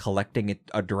about it collecting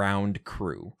a drowned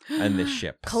crew on this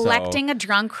ship. Collecting a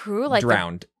drunk crew, So, like the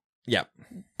drowned. Yep.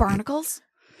 barnacles.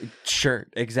 Sure.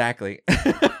 Exactly.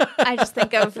 I just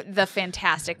think of the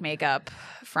fantastic makeup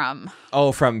from.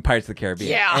 Oh, from Pirates of the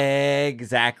Caribbean. Yeah.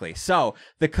 Exactly. So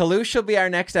the Kalush will be our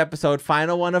next episode,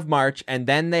 final one of March, and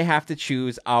then they have to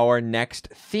choose our next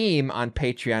theme on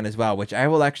Patreon as well, which I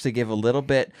will actually give a little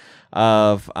bit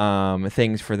of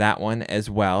things for that one as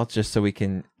well, just so we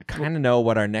can kind of know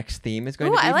what our next theme is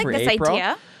going to be I like for this April.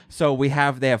 idea. So they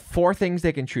have 4 things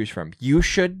they can choose from. You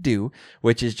should do,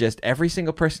 which is just every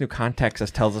single person who contacts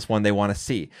us tells us one they want to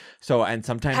see. So, and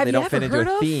sometimes Have they you don't fit ever into heard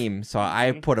a of- theme. So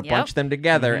I put a bunch of them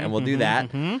together and we'll do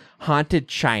that. Haunted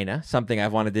China, something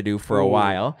I've wanted to do for a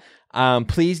while.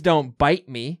 Please Don't Bite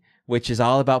Me, which is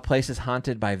all about places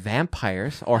haunted by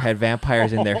vampires or had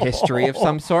vampires in their history of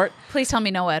some sort. Please tell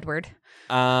me no, Edward.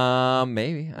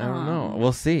 Maybe. I don't know.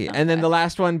 We'll see. And then the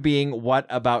last one being What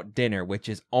About Dinner, which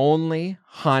is only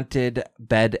haunted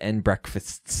bed and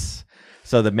breakfasts.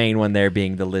 So the main one there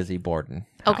being the Lizzie Borden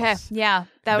house. Okay, yeah,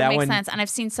 that would That make one- sense. And I've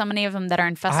seen so many of them that are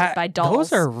infested by dolls.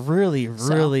 Those are really,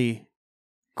 really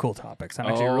cool topics. I'm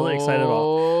actually really excited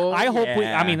about. I hope we.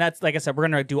 I mean, that's like I said, we're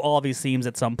gonna do all these themes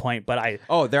at some point. But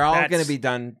they're all that's- going to be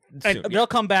done soon. they'll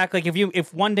come back. Like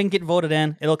if one didn't get voted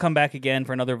in, it'll come back again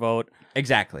for another vote.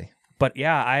 Exactly. But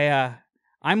yeah,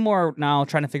 I'm more now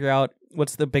trying to figure out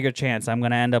what's the bigger chance.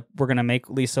 We're gonna make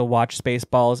Lisa watch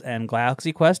Spaceballs and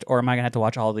Galaxy Quest, or am I gonna have to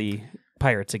watch all the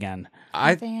pirates again?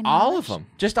 All of them.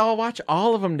 Just all watch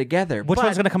all of them together. Which But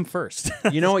one's gonna come first?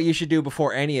 you know what you should do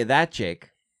before any of that, Jake?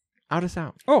 Out us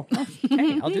out. Oh,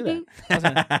 hey, I'll do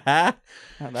that.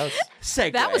 That was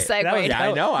Segue. That was segue. That was- Yeah,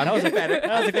 I know. that was a better.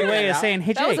 that was a good way of saying,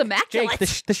 "Hey, That was Jake, immaculate.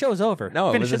 Jake, the show's over."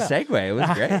 No, Finish it was a up. segue. It was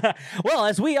great. Well,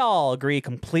 as we all agree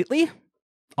completely,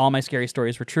 all my scary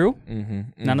stories were true.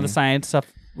 None of the science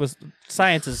stuff was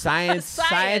science is Science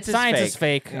is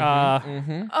fake.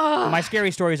 My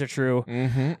scary stories are true.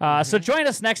 So join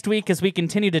us next week as we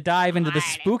continue to dive into the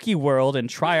spooky world and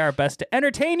try our best to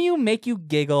entertain you, make you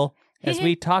giggle, as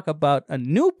we talk about a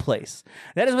new place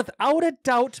that is without a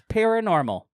doubt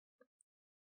paranormal.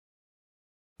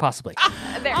 Possibly.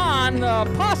 There. On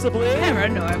the Possibly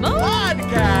Paranormal.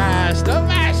 Podcast of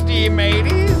Asty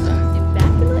Matey.